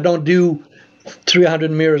say, I don't do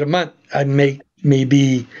 300 mirrors a month. I make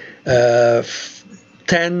maybe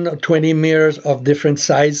 10 or 20 mirrors of different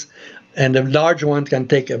size, and the large one can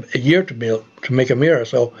take a year to make a mirror.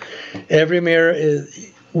 So every mirror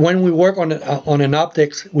is, when we work on an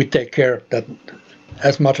optics, we take care of that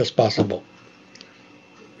as much as possible.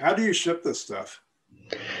 How do you ship this stuff?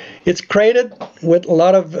 It's created with a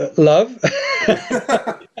lot of love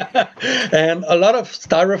and a lot of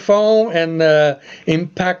styrofoam and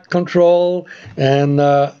impact control and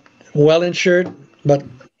well insured, but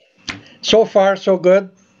so far so good,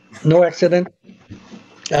 no accident.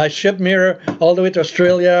 I ship mirror all the way to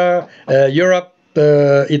Australia, Europe,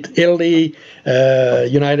 Italy,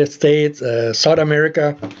 United States, South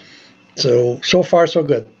America. So far so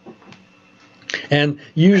good. And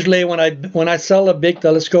usually when I sell a big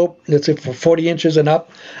telescope, let's say for 40 inches and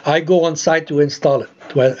up, I go on site to install it,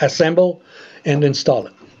 to assemble and install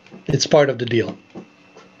it. It's part of the deal.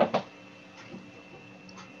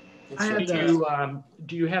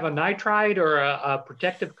 Do you have a nitride or a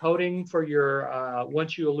protective coating for your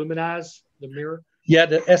once you illuminize the mirror? Yeah,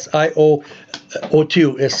 the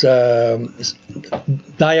SiO2 is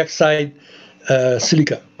dioxide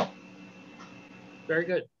silica. Very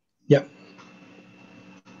good. Yeah.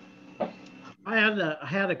 I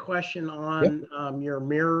had a question on your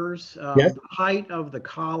mirrors. Yep. The height of the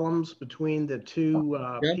columns between the two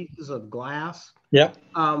pieces of glass. Yeah.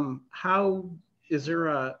 How is there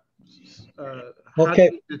a how do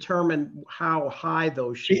you determine how high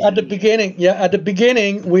those should be? At the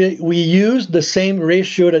beginning, we use the same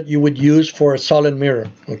ratio that you would use for a solid mirror.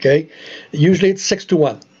 Okay, usually it's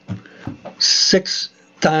 6:1. 6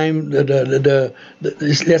 times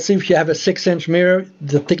let's see, if you have a 6-inch mirror,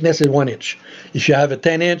 the thickness is 1 inch. If you have a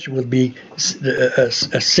 10-inch, it would be a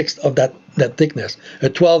sixth of that thickness. A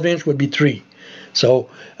 12-inch would be 3. So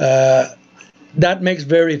that makes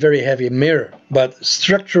very, very heavy mirror. But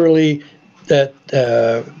structurally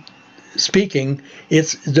speaking,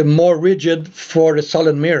 it's the more rigid for the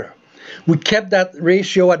solid mirror. We kept that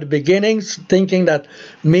ratio at the beginning, thinking that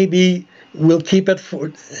maybe we'll keep it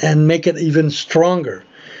and make it even stronger.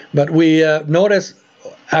 But we noticed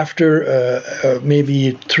after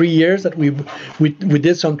maybe 3 years that we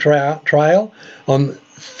did some trial on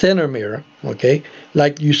thinner mirror. Okay,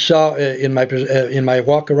 like you saw in my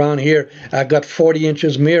walk around here, I got 40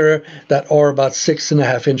 inches mirror that are about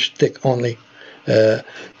 6.5 inch thick only,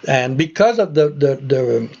 and because of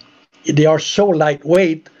they are so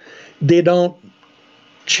lightweight, they don't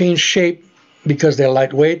change shape because they're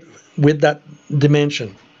lightweight with that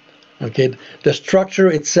dimension. Okay, the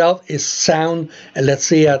structure itself is sound, let's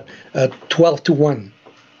say at 12:1.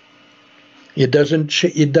 It doesn't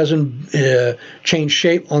change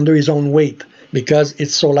shape under its own weight because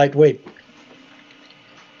it's so lightweight.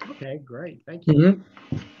 Okay, great. Thank you.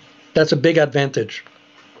 Mm-hmm. That's a big advantage.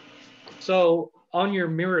 So on your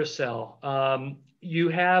mirror cell, you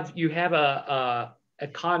have a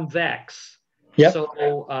convex. Yep.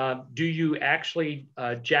 So do you actually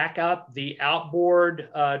jack up the outboard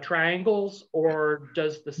triangles, or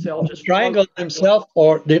does the cell just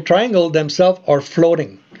the triangle themselves are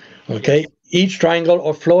floating? Okay, yes. Each triangle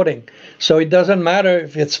are floating, so it doesn't matter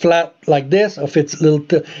if it's flat like this or if it's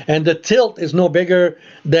little, and the tilt is no bigger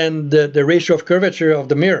than the ratio of curvature of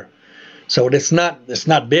the mirror. So it's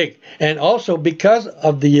not big, and also because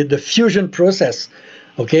of the fusion process,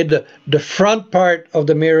 okay, the front part of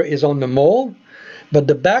the mirror is on the mold, but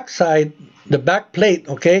the back side, the back plate,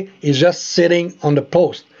 okay, is just sitting on the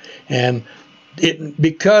post, and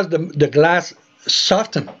because the glass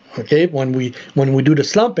soften, okay, when we do the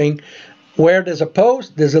slumping, where there's a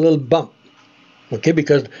post, there's a little bump, okay,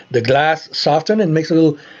 because the glass soften and makes a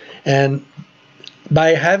little, and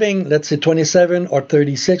by having, let's say, 27 or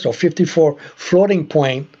 36 or 54 floating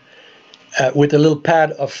point with a little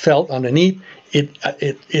pad of felt underneath,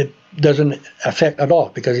 it doesn't affect at all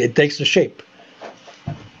because it takes the shape.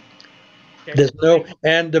 Okay. There's no,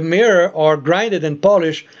 and the mirror are grinded and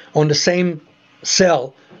polished on the same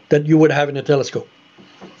cell that you would have in a telescope.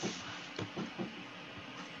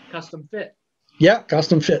 Custom fit. Yeah,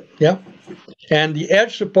 custom fit. Yeah. And the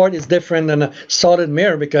edge support is different than a solid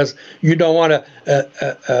mirror because you don't want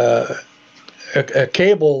a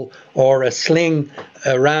cable or a sling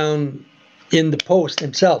around in the post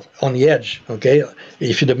himself on the edge. Okay,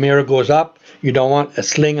 if the mirror goes up, you don't want a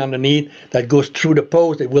sling underneath that goes through the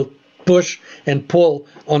post. It will push and pull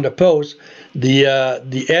on the post. The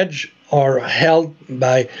edge are held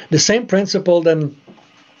by the same principle than,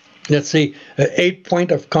 let's say, 8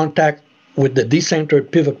 point of contact with the decentered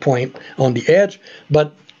pivot point on the edge,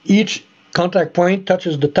 but each contact point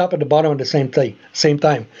touches the top and the bottom at the same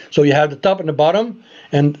time. So you have the top and the bottom,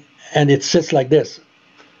 and it sits like this.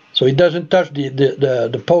 So it doesn't touch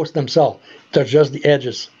the posts themselves. It touches just the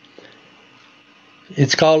edges.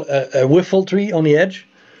 It's called a wiffle tree on the edge.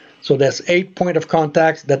 So there's 8 point of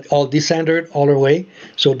contacts that all decentered all the way,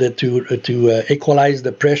 so that to equalize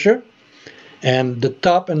the pressure, and the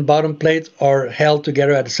top and bottom plates are held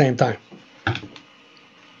together at the same time.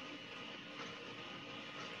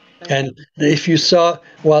 And if you saw,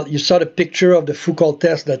 you saw the picture of the Foucault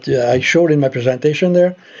test that I showed in my presentation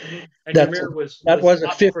there. And that was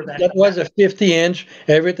a 50-inch.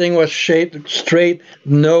 Everything was shaped straight.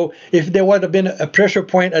 No, if there would have been a pressure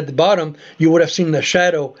point at the bottom, you would have seen the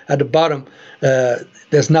shadow at the bottom.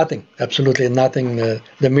 There's nothing, absolutely nothing.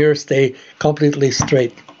 The mirrors stay completely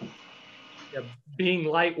straight. Yeah, being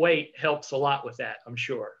lightweight helps a lot with that, I'm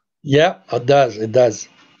sure. Yeah, it does. It does.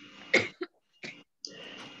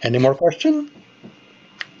 Any more questions?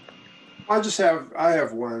 I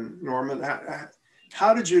have one, Norman.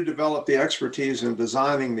 How did you develop the expertise in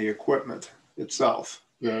designing the equipment itself?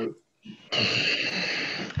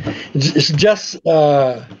 It's just,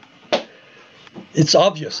 it's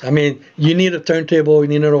obvious. I mean, you need a turntable, you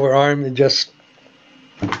need an overarm, and just,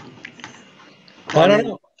 I don't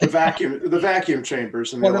know. The vacuum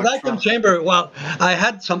chambers. And the vacuum chamber, well, I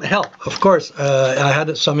had some help, of course. I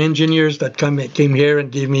had some engineers that came here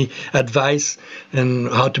and gave me advice and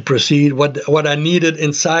how to proceed, what I needed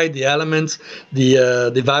inside, the elements, the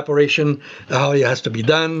evaporation, how it has to be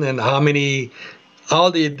done, and how many, all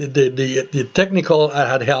the technical I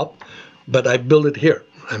had help, but I built it here.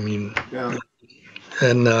 I mean, yeah.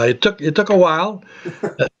 And it took a while.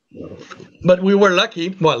 But we were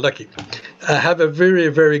lucky. I have a very,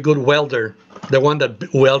 very good welder. The one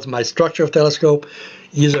that welds my structure of telescope,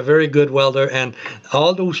 he's a very good welder. And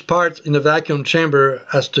all those parts in the vacuum chamber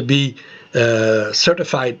has to be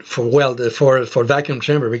certified for vacuum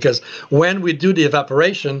chamber, because when we do the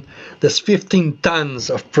evaporation, there's 15 tons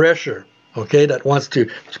of pressure. Okay, that wants to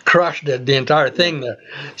crush the entire thing there.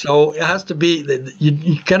 So it has to be,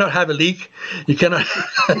 you cannot have a leak, you cannot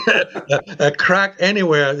a crack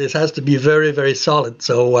anywhere. This has to be very, very solid.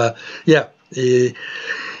 So yeah,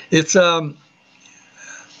 it's I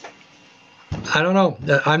don't know.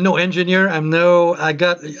 I'm no engineer. I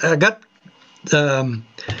got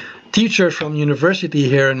teachers from university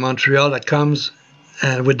here in Montreal that comes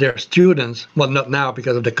and with their students, well, not now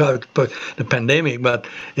because of the pandemic, but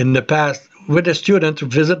in the past, with the students to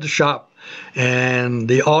visit the shop, and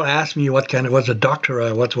they all ask me what's a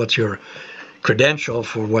doctorate, what's your credential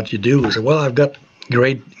for what you do. I said, well, I've got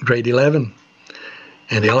grade 11,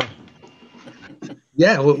 and they all,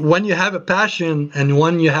 Yeah, when you have a passion and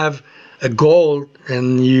when you have a goal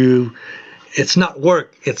and it's not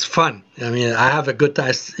work, it's fun. I mean, I have a good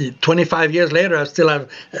time. 25 years later, I still have,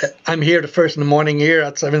 I'm here the first in the morning here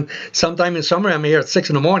at 7. Sometime in summer, I'm here at 6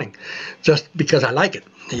 in the morning, just because I like it.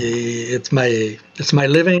 It's my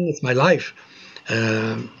living, it's my life.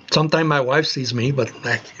 Sometimes my wife sees me, but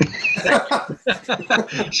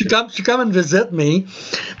she come and visit me.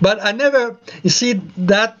 But I never, you see,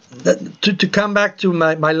 that to come back to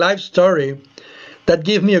my life story, that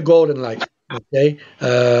gave me a goal in life. Okay,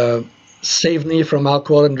 saved me from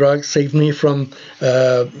alcohol and drugs, saved me from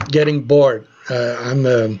getting bored. I'm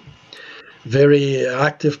a very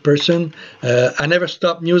active person. I never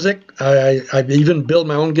stopped music. I even built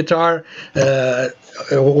my own guitar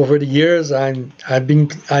over the years. I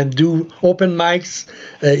do open mics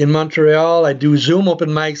in Montreal. I do Zoom open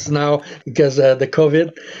mics now because the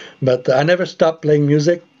COVID, but I never stopped playing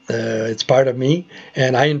music. It's part of me,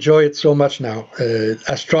 and I enjoy it so much now.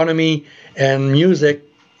 Astronomy and music,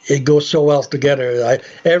 it goes so well together.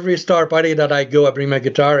 Every star party that I go, I bring my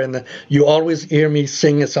guitar, and you always hear me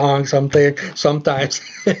sing a song sometimes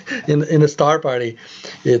in a star party.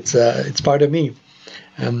 It's part of me.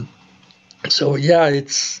 So yeah,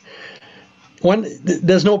 it's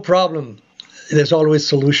there's no problem. There's always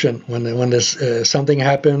solution when there's something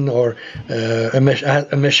happen or a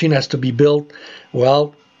machine has to be built.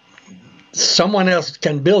 Well, someone else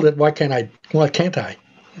can build it. Why can't I? Why can't I?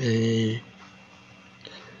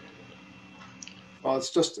 Well,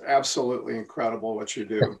 it's just absolutely incredible what you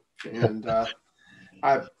do. And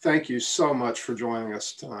I thank you so much for joining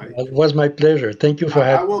us tonight. It was my pleasure. Thank you for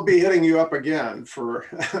having me. I will be hitting you up again for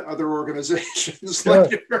other organizations Sure.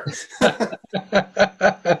 like yours.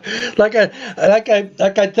 like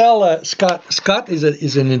I tell Scott. Scott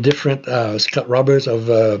is in a different Scott Roberts of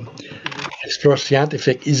Explore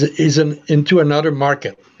Scientific is into another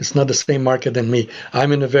market. It's not the same market than me.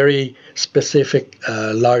 I'm in a very specific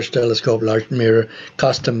large telescope, large mirror,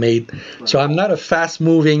 custom made. Right. So I'm not a fast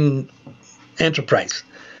moving enterprise.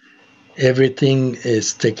 Everything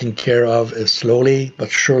is taken care of slowly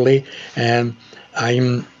but surely, and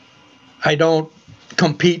I don't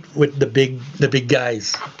compete with the big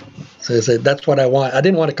guys. So I said, that's what I want. I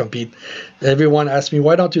didn't want to compete. Everyone asked me,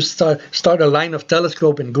 why don't you start a line of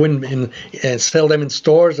telescope and go in and sell them in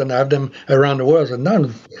stores and have them around the world? I said,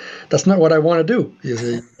 no, that's not what I want to do. You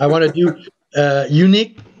see, I want to do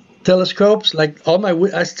unique telescopes. Like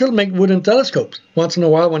I still make wooden telescopes. Once in a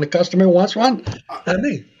while when a customer wants one,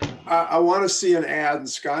 I want to see an ad in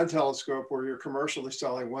Sky Telescope where you're commercially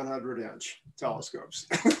selling 100-inch telescopes.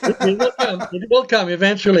 It will come. It will come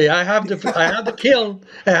eventually. I have the kiln.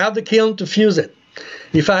 I have the kiln to fuse it.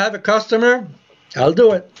 If I have a customer, I'll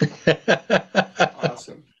do it.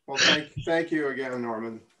 Awesome. Well, thank you again,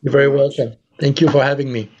 Norman. You're very welcome. Thank you for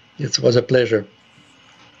having me. It was a pleasure.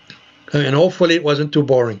 And hopefully it wasn't too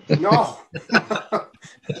boring. No.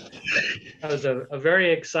 That was a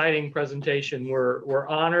very exciting presentation. We're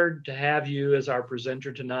honored to have you as our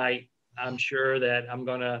presenter tonight. I'm sure that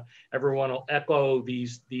everyone will echo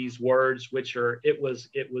these words, which are it was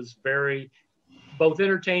very both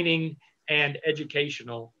entertaining and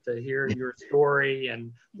educational to hear your story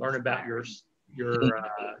and learn about your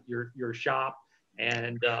shop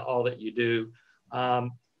and all that you do.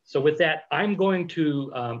 So with that, I'm going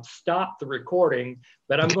to stop the recording,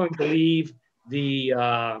 but I'm going to leave the